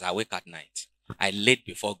 Me, I was awake at night. I laid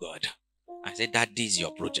before God. I said, that is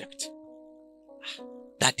your project.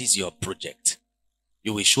 That is your project.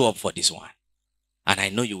 You will show up for this one. And I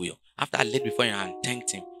know you will. After I laid before him and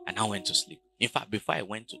thanked him, and I went to sleep. In fact, before I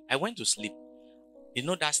went to sleep. You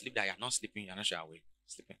know that sleep that you're not sleeping, you're not sure you're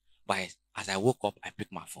sleeping. But as I woke up, I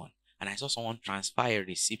picked my phone and I saw someone transfer a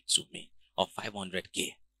receipt to me of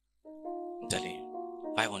 500K. I'm telling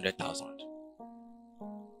you, 500,000.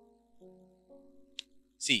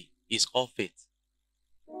 See, it's called faith.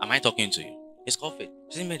 Am I talking to you? It's called faith.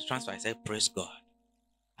 She made the transfer. I said, praise God.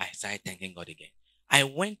 I started thanking God again. I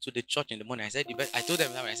went to the church in the morning. I told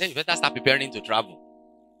them, I said, you better start preparing to travel.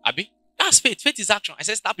 Abi, that's faith. Faith is action. I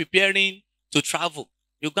said, start preparing to travel.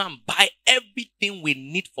 You go and buy everything we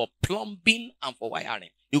need for plumbing and for wiring.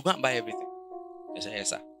 You go and buy everything. I said, yes,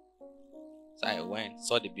 sir. So I went,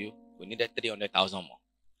 saw the bill. We needed 300,000 more.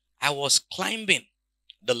 I was climbing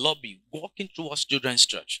the lobby, walking towards children's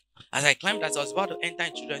church. As I climbed, as I was about to enter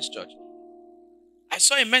in children's church, I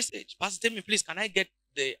saw a message. Pastor, tell me, please, can I get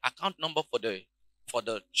the account number for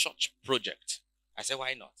the church project? I said,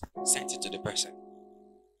 why not? Sent it to the person.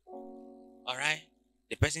 All right.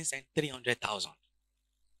 The person sent 300,000.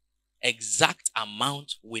 Exact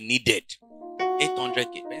amount we needed.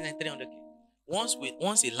 800K. Person sent 300K.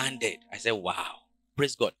 Once it landed, I said, wow.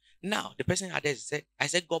 Praise God. Now, the person had said, I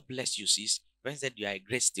said, God bless you, sis. The person said, you are a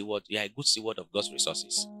great steward. You are a good steward of God's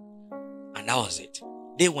resources. And that was it.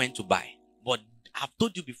 They went to buy. But I've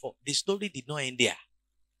told you before, the story did not end there.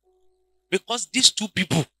 Because these two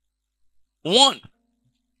people, one,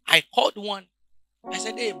 I called one. I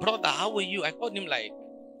said, hey, brother, how are you? I called him like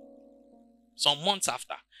some months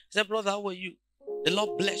after. I said, brother, how are you? The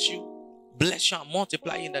Lord bless you and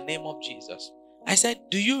multiply in the name of Jesus. I said,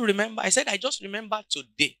 do you remember? I said, I just remember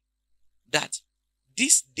today that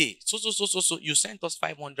this day, so, you sent us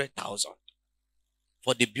 500,000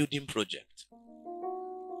 for the building project.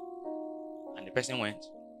 And the person went,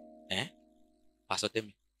 Pastor, tell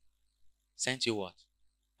me, sent you what?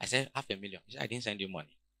 I said, 500,000. He said, I didn't send you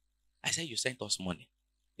money. I said, you sent us money.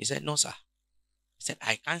 He said, no, sir. He said,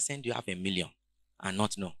 I can't send you 500,000 and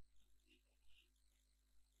not know.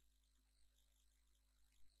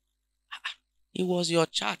 It was your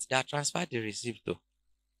chat that transferred the receipt to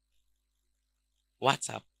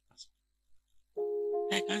WhatsApp.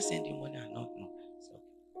 I can't send you money and not know. So,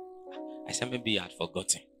 I said, maybe you had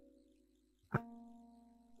forgotten.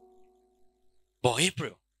 But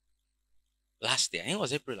April last year, I think it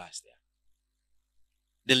was April last year,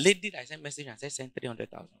 the lady that I sent message and said send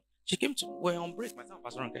 300,000. She came to, we're on break, myself,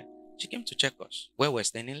 Pastor Ronke. She came to check us where we're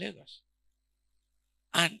staying in Lagos.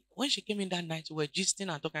 And when she came in that night, we were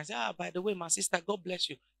gisting and talking. I said, by the way, my sister, God bless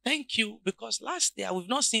you. Thank you, because last year, we've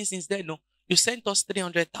not seen since then, no. You sent us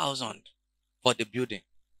 300,000 for the building.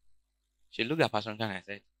 She looked at Pastor Ronke and I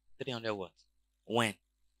said, 300 what? When?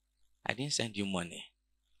 I didn't send you money.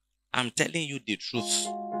 I'm telling you the truth.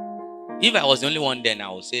 If I was the only one then,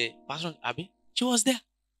 I would say, Pastor Abi, she was there.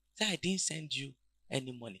 Say, I didn't send you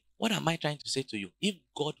any money. What am I trying to say to you? If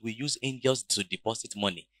God will use angels to deposit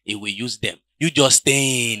money, He will use them. You just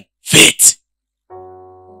stay in faith.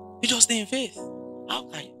 You just stay in faith. How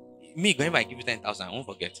can you? Me, going if I give you 10,000, I won't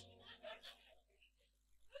forget.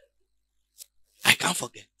 I can't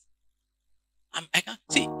forget. I can't.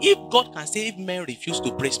 See, if God can say, if men refuse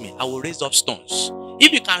to praise me, I will raise up stones.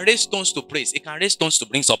 If He can raise stones to praise, He can raise stones to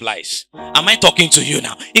bring supplies. Am I talking to you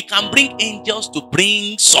now? He can bring angels to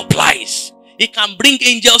bring supplies. He can bring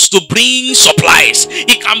angels to bring supplies.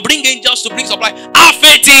 He can bring angels to bring supplies. Have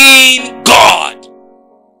faith in God.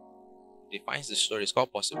 Defines the story. It's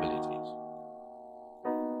called possibilities.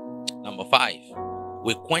 Number 5.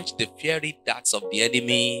 We quench the fiery darts of the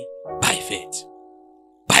enemy by faith.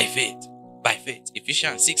 By faith. By faith.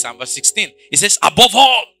 Ephesians 6 and verse 16. It says, above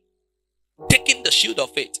all, taking the shield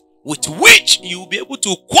of faith, with which you will be able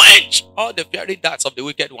to quench all the fiery darts of the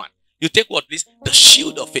wicked one. You take what, please? The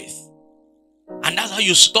shield of faith. And that's how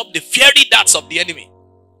you stop the fiery darts of the enemy.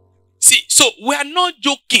 See, so we are not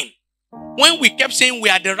joking when we kept saying we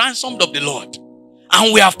are the ransomed of the Lord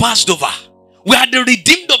and we have passed over. We are the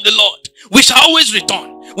redeemed of the Lord. We shall always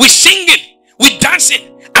return. We singing, we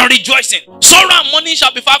dancing and rejoicing. Sorrow and mourning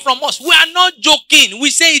shall be far from us. We are not joking. We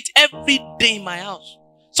say it every day in my house.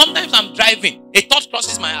 Sometimes I'm driving. A thought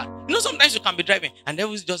crosses my heart. You know, sometimes you can be driving and they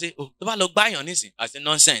will just say, oh, I say,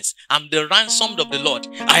 nonsense. I'm the ransomed of the Lord.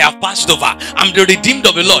 I have passed over. I'm the redeemed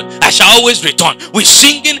of the Lord. I shall always return. We're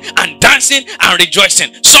singing and dancing and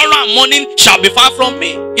rejoicing. Sorrow and mourning shall be far from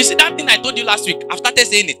me. You see that thing I told you last week? I've started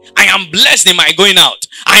saying it. I am blessed in my going out.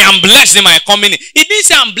 I am blessed in my coming in. It didn't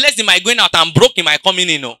say I'm blessed in my going out. I'm broke in my coming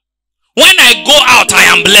in. No. When I go out, I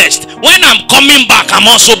am blessed. When I'm coming back, I'm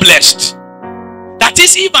also blessed. That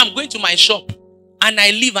says, if I'm going to my shop and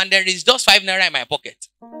I leave and there is just 5 naira in my pocket,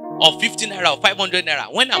 or 50 naira or 500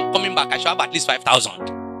 naira, when I'm coming back, I should have at least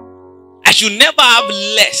 5,000. I should never have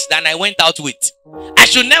less than I went out with. I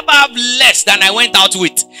should never have less than I went out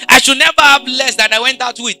with. I should never have less than I went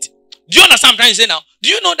out with. Do you understand what I'm trying to say now? Do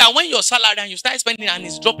you know that when your salary and you start spending and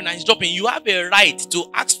it's dropping, you have a right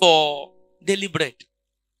to ask for daily bread?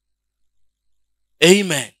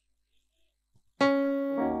 Amen.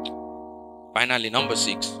 Finally, number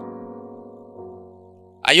 6.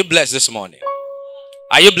 Are you blessed this morning?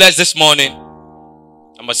 Are you blessed this morning?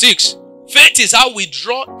 Number 6. Faith is how we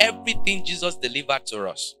draw everything Jesus delivered to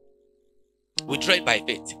us. We draw it by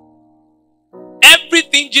faith.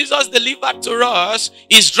 Everything Jesus delivered to us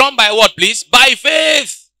is drawn by what, please? By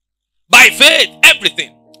faith. By faith.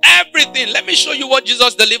 Everything. Everything. Let me show you what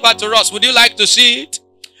Jesus delivered to us. Would you like to see it?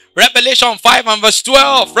 Revelation 5 and verse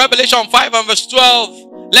 12. Revelation 5 and verse 12.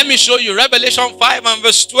 Let me show you. Revelation 5 and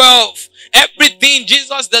verse 12. Everything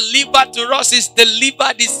Jesus delivered to us is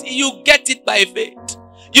delivered. You get it by faith.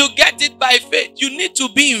 You get it by faith. You need to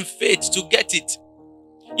be in faith to get it.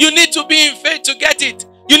 You need to be in faith to get it.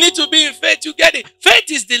 You need to be in faith to get it. Faith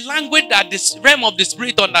is the language that the realm of the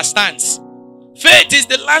spirit understands. Faith is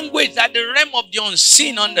the language that the realm of the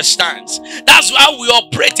unseen understands. That's how we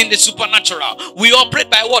operate in the supernatural. We operate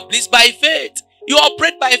by what? Please, by faith. You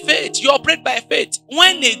operate by faith. You operate by faith.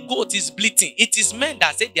 When a goat is bleating, it is men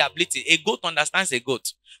that say they are bleating. A goat understands a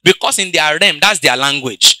goat. Because in their realm, that's their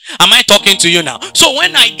language. Am I talking to you now? So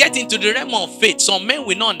when I get into the realm of faith, some men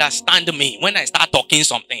will not understand me when I start talking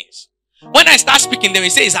some things. When I start speaking, they will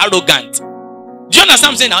say it's arrogant. Do you understand what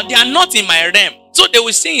I'm saying now? They are not in my realm. So they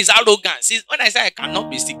will say it's arrogance. When I say I cannot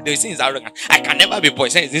be sick, they will say it's arrogant. I can never be poor.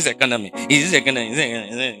 Say, is this economy? Is this economy?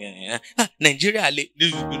 Nigeria,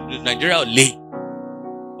 Nigeria, ole.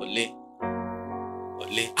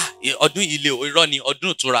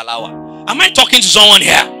 Am I talking to someone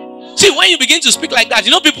here? See, when you begin to speak like that,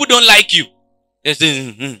 you know people don't like you. They say,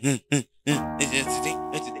 in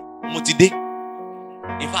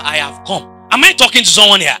fact, I have come. Am I talking to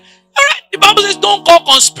someone here? Alright, the Bible says don't call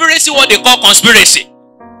conspiracy what they call conspiracy.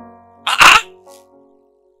 I'm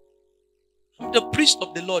the priest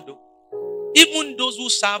of the Lord. Even those who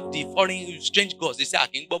serve the foreign strange gods, they say,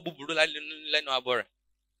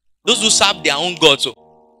 those who serve their own gods,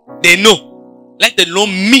 they know, let alone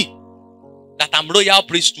me, that I'm royal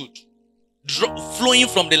priesthood, flowing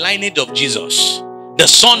from the lineage of Jesus, the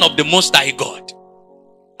Son of the Most High God.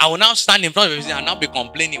 I will now stand in front of you and now be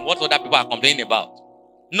complaining what other people are complaining about.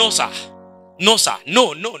 No, sir. No, sir.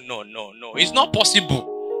 No. It's not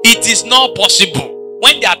possible. It is not possible.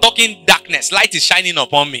 When they are talking darkness, light is shining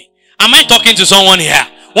upon me. Am I talking to someone here?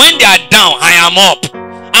 When they are down, I am up.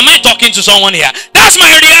 Am I talking to someone here? That's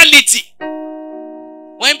my reality.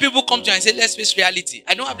 When people come to you and say, let's face reality,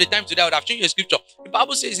 I don't have the time today. I would have shown you a scripture. The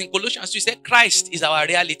Bible says in Colossians 2, it said, Christ is our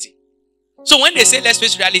reality. So when they say, let's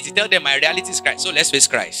face reality, tell them my reality is Christ. So let's face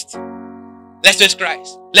Christ. Let's face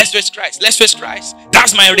Christ. Let's face Christ. Let's face Christ.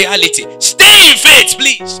 That's my reality. Stay in faith,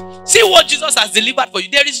 please. See what Jesus has delivered for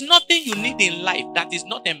you. There is nothing you need in life that is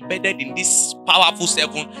not embedded in this powerful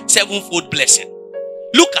sevenfold blessing.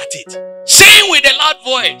 Look at it. Saying with a loud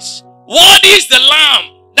voice, what is the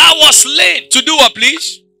lamb that was slain? To do what,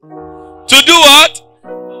 please? To do what?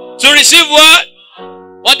 To receive what?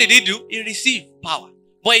 What did he do? He received power.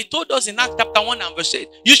 But he told us in Acts chapter 1 and verse 8,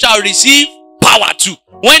 you shall receive power too,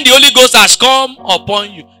 when the Holy Ghost has come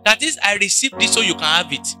upon you. That is, I received this so you can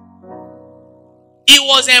have it. He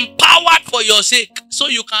was empowered for your sake, so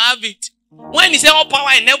you can have it. When he said, all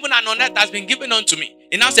power in heaven and on earth has been given unto me,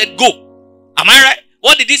 he now said, go. Am I right?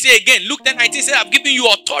 What did he say again? Luke 10:19 said, I've given you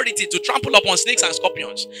authority to trample upon snakes and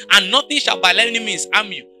scorpions, and nothing shall by any means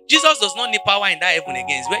harm you. Jesus does not need power in that heaven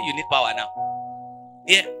again. It's where you need power now.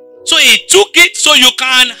 Yeah. So he took it so you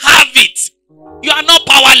can have it. You are not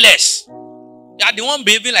powerless. You are the one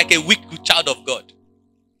behaving like a weak child of God.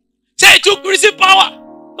 Say it took, receive power.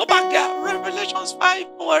 Go back there. Revelations 5.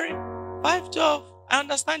 Don't worry. 5:12. I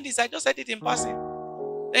understand this. I just said it in passing.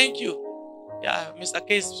 Thank you. Yeah, Mr.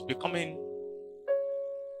 Case is becoming.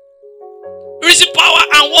 Receive power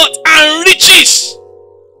and what? And riches.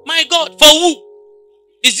 My God. For who?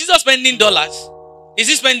 Is Jesus spending dollars? Is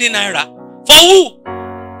he spending naira? For who?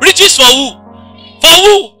 Riches for who? For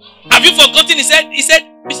who? Have you forgotten? He said,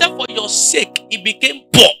 for your sake, he became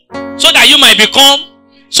poor, so that you might become.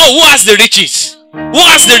 So who has the riches? Who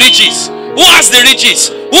has the riches? Who has the riches?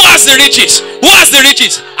 Who has the riches? Who has the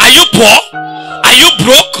riches? Are you poor? Are you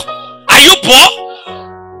broke? Are you poor?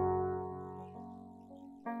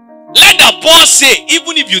 Let the poor say,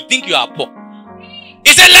 even if you think you are poor.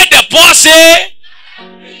 He said, let the poor say.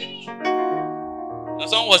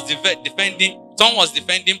 someone was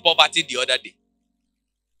defending poverty the other day.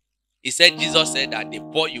 He said, Jesus said that the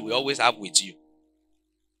poor you will always have with you.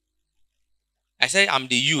 I said, I'm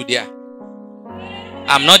the you there.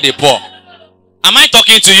 I'm not the poor. Am I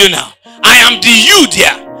talking to you now? I am the you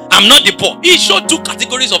there. I'm not the poor. He showed two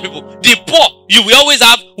categories of people. The poor you will always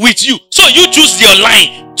have with you. So you choose your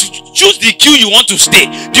line. Choose the queue you want to stay.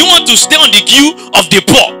 Do you want to stay on the queue of the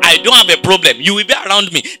poor? I don't have a problem. You will be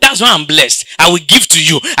around me. That's why I'm blessed. I will give to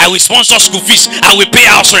you. I will sponsor school fees. I will pay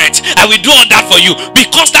house rent. I will do all that for you.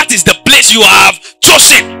 Because that is the place you have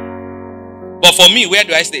chosen. But for me, where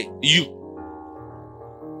do I stay? You.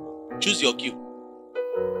 Choose your queue.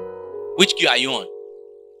 Which queue are you on?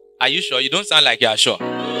 Are you sure? You don't sound like you are sure.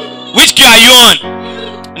 Which queue are you on?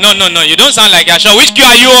 No. You don't sound like you are sure. Which queue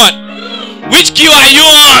are you on? Which queue are you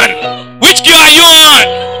on? Which queue are you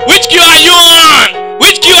on? Which queue are you on?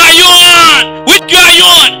 Which queue are you on? Which queue are you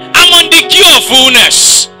on? I'm on the queue of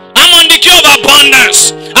fullness. I'm on the queue of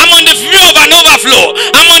abundance. I'm on the queue of an overflow.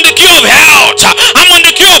 I'm on the queue of health. I'm on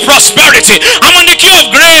the queue of prosperity. I'm on the queue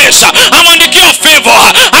of grace. I'm on the queue of favor.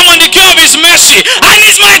 I'm on the queue of His mercy. And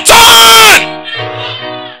it's my turn.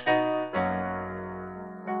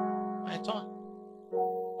 My turn.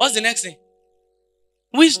 What's the next thing?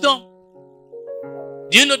 Wisdom.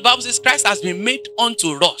 Do you know the Bible says Christ has been made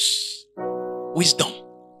unto us wisdom?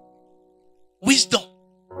 Wisdom.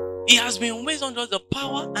 He has been made unto us the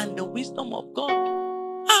power and the wisdom of God.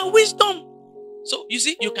 Wisdom. So you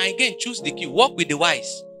see, you can again choose the queue. Walk with the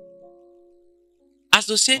wise.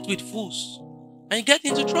 Associate with fools. And you get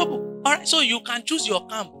into trouble. Alright, so you can choose your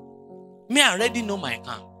camp. Me, I already know my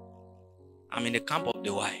camp. I'm in the camp of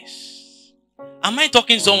the wise. Am I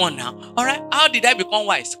talking to someone now? Alright, how did I become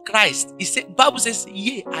wise? Christ. He said, Bible says,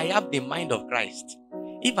 yea, I have the mind of Christ.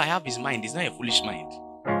 If I have his mind, it's not a foolish mind.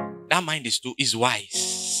 That mind is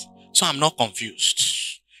wise. So I'm not confused.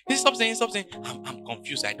 Stop saying, I'm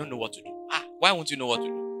confused. I don't know what to do. Why won't you know what to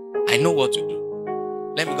do? I know what to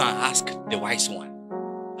do. Let me go and ask the wise one.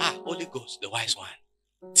 Holy Ghost, the wise one.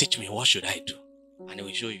 Teach me, what should I do? And he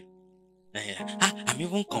will show you. I'm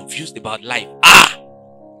even confused about life.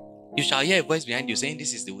 You shall hear a voice behind you saying,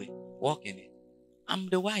 this is the way. Walk in it. I'm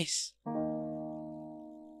the wise.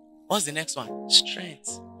 What's the next one?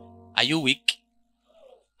 Strength. Are you weak?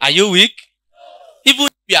 Are you weak? Even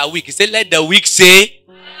if you are weak, he said, let the weak say.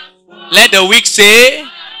 Let the weak say.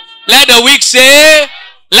 Let the weak say.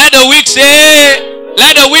 Let the weak say.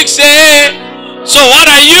 Let the weak say. So what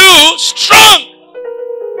are you? Strong.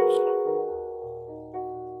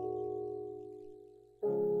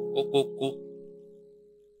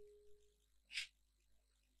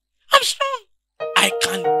 I'm strong. I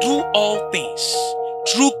can do all things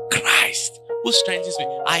through Christ who strengthens me.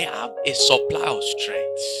 I have a supply of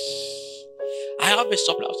strength. I have a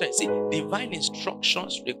supply of strength. See, divine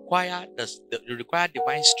instructions require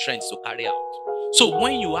divine strength to carry out. So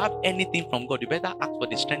when you have anything from God, you better ask for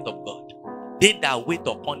the strength of God. They that wait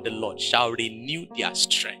upon the Lord shall renew their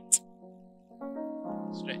strength.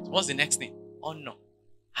 Strength. What's the next thing? Honor.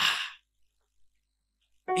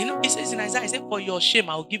 You know, it says in Isaiah, it says, for your shame,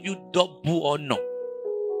 I will give you double honor.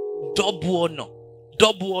 Double honor.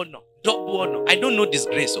 Double honor. Double honor. I don't know this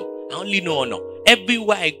grace, so I only know honor.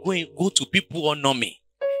 Everywhere I go to, people honor me.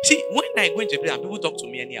 See, when I go into a place and people talk to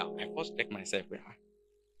me anyhow, I first check myself. You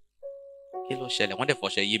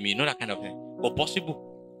know that kind of thing. But possible.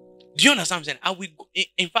 Do you understand what I'm saying? I will go,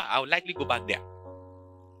 in fact, I will likely go back there.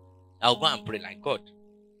 I'll go and pray like, God,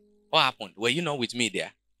 what happened? Were you not with me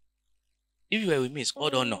there? If you were with me, it's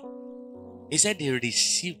called honor. He said they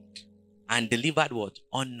received and delivered what?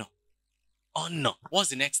 Honor. Honor. What's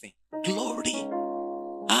the next thing? Glory.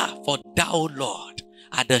 For thou, Lord,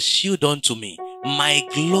 art the shield unto me, my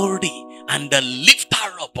glory, and the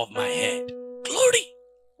lifter up of my head. Glory.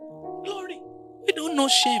 Glory. We don't know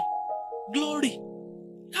shame. Glory.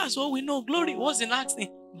 That's what we know. Glory. What's the last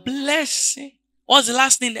thing? Blessing. What's the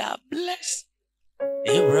last thing? They are blessed.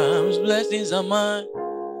 Abraham's blessings are mine.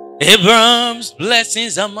 Abraham's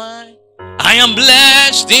blessings are mine. I am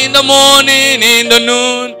blessed in the morning, in the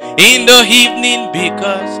noon, in the evening,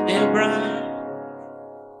 because Abraham.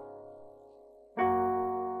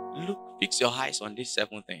 Look, fix your eyes on these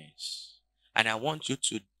 7 things. And I want you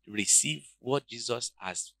to receive what Jesus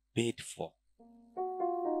has paid for.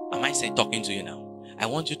 Am I saying talking to you now? I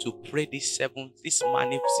want you to pray these seven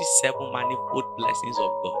manifold blessings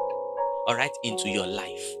of God. Alright, into your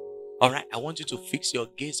life. Alright, I want you to fix your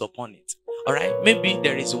gaze upon it. Alright, maybe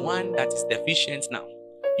there is one that is deficient now.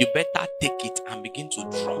 You better take it and begin to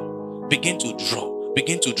draw. Begin to draw.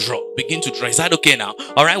 Begin to draw. Begin to draw. Is that okay now?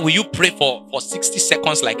 All right. Will you pray for 60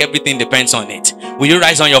 seconds like everything depends on it? Will you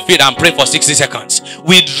rise on your feet and pray for 60 seconds?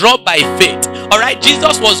 We draw by faith. All right.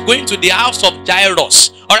 Jesus was going to the house of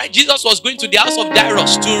Jairus. All right. Jesus was going to the house of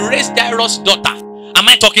Jairus to raise Jairus' daughter. Am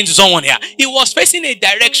I talking to someone here? He was facing a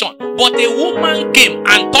direction, but a woman came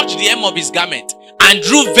and touched the hem of his garment and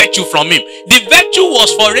drew virtue from him. The virtue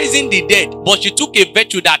was for raising the dead, but she took a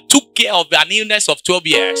virtue that took care of an illness of 12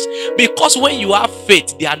 years. Because when you have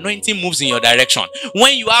faith, the anointing moves in your direction.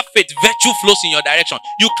 When you have faith, virtue flows in your direction.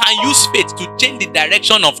 You can use faith to change the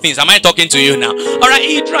direction of things. Am I talking to you now? All right,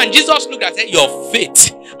 he drew, and Jesus looked and said, your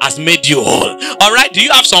faith has made you whole. All right, do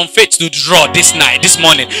you have some faith to draw this night, this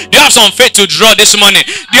morning? Do you have some faith to draw this morning?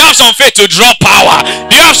 Do you have some faith to draw power?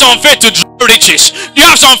 Do you have some faith to draw riches? Do you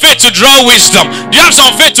have some faith to draw wisdom? Do you have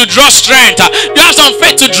some faith to draw strength? Do you have some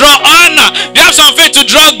faith to draw honor? Do you have some faith to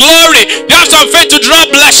draw glory? Do you have some faith to draw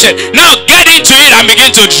blessing? Now get into it and begin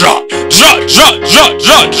to draw. Draw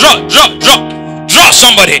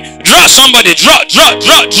somebody. Draw somebody. Draw.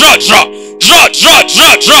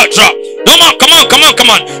 Come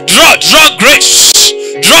on. Draw grace.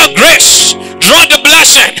 Draw grace. Draw the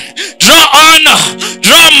blessing. Draw honor.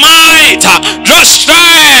 Draw might. Draw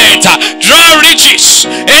strength. Draw riches.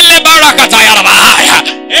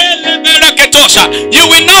 You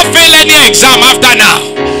will not fail any exam after now.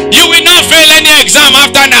 You will not fail any exam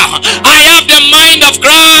after now. I have the mind of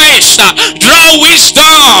Christ. Draw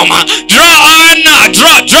wisdom. Draw honor.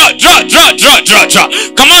 Draw.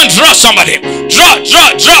 Come on, draw somebody. Draw.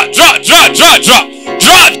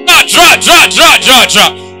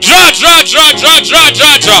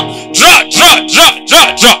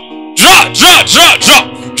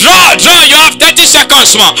 You have 30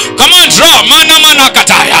 seconds more. Come on, draw. Mana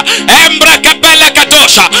kataya. Embra kepele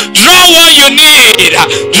katosha. Draw what you need.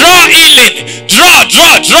 Draw healing. Draw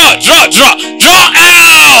out.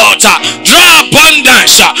 Draw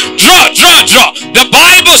abundance. Draw. The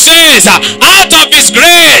Bible says, out of His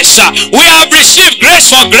grace, we have received grace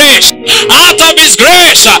for grace. Out of His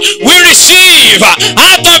grace, we receive.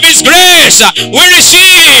 Out of His grace, we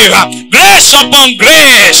receive. Grace upon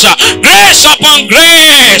grace. Grace upon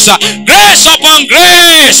grace. Grace upon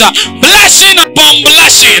grace. Blessing upon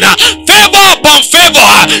blessing. Favor upon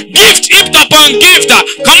favor. Gift upon gift.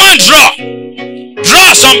 Come on, draw.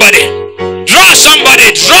 Draw somebody. Draw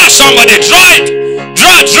somebody. Draw it.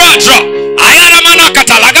 Draw. Ayara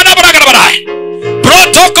manakata. Lagada bragada.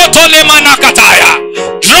 Protokotole manakataya.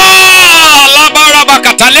 Draw.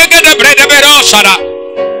 Labarabakata. Legede bredebero shara.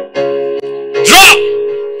 Draw.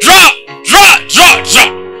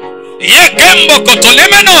 Yekembo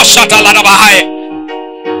kotolemeno shata ladabahaye.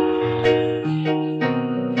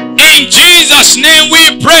 In Jesus' name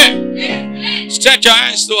we pray. Stretch your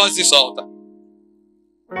hands towards this altar.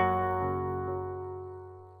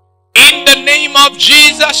 In the name of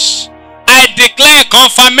Jesus, I declare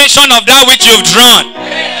confirmation of that which you've drawn.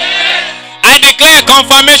 I declare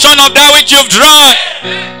confirmation of that which you've drawn.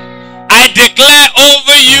 I declare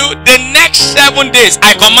over you the next 7 days.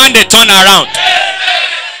 I command a turnaround.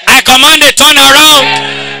 I command a turnaround.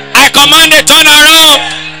 I command a turnaround.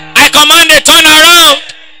 I command a turnaround.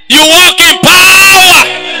 You walk in power.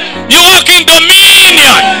 You walk in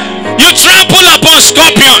dominion. You trample upon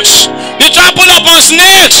scorpions. You trample upon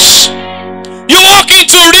snakes. You walk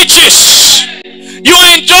into riches. You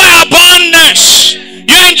enjoy abundance.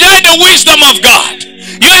 You enjoy the wisdom of God.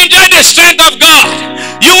 You enjoy the strength of God.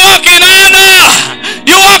 You walk in honor.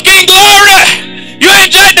 You walk in glory. You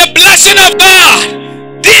enjoy the blessing of God.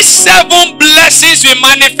 These 7 blessings will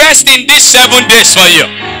manifest in these 7 days for you.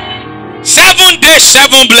 7 days,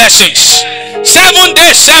 7 blessings. 7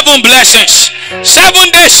 days, 7 blessings.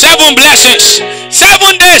 7 days, 7 blessings.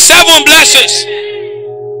 7 days, 7 blessings.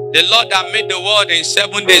 The Lord that made the world in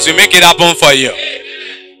 7 days will make it happen for you.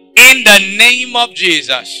 In the name of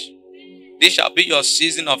Jesus, this shall be your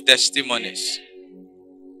season of testimonies.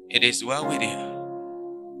 It is well with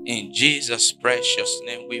you. In Jesus' precious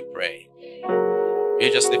name we pray. You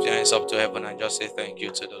just lift your hands up to heaven and just say thank you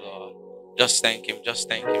to the Lord. Just thank Him, just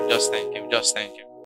thank Him, just thank Him, just thank Him.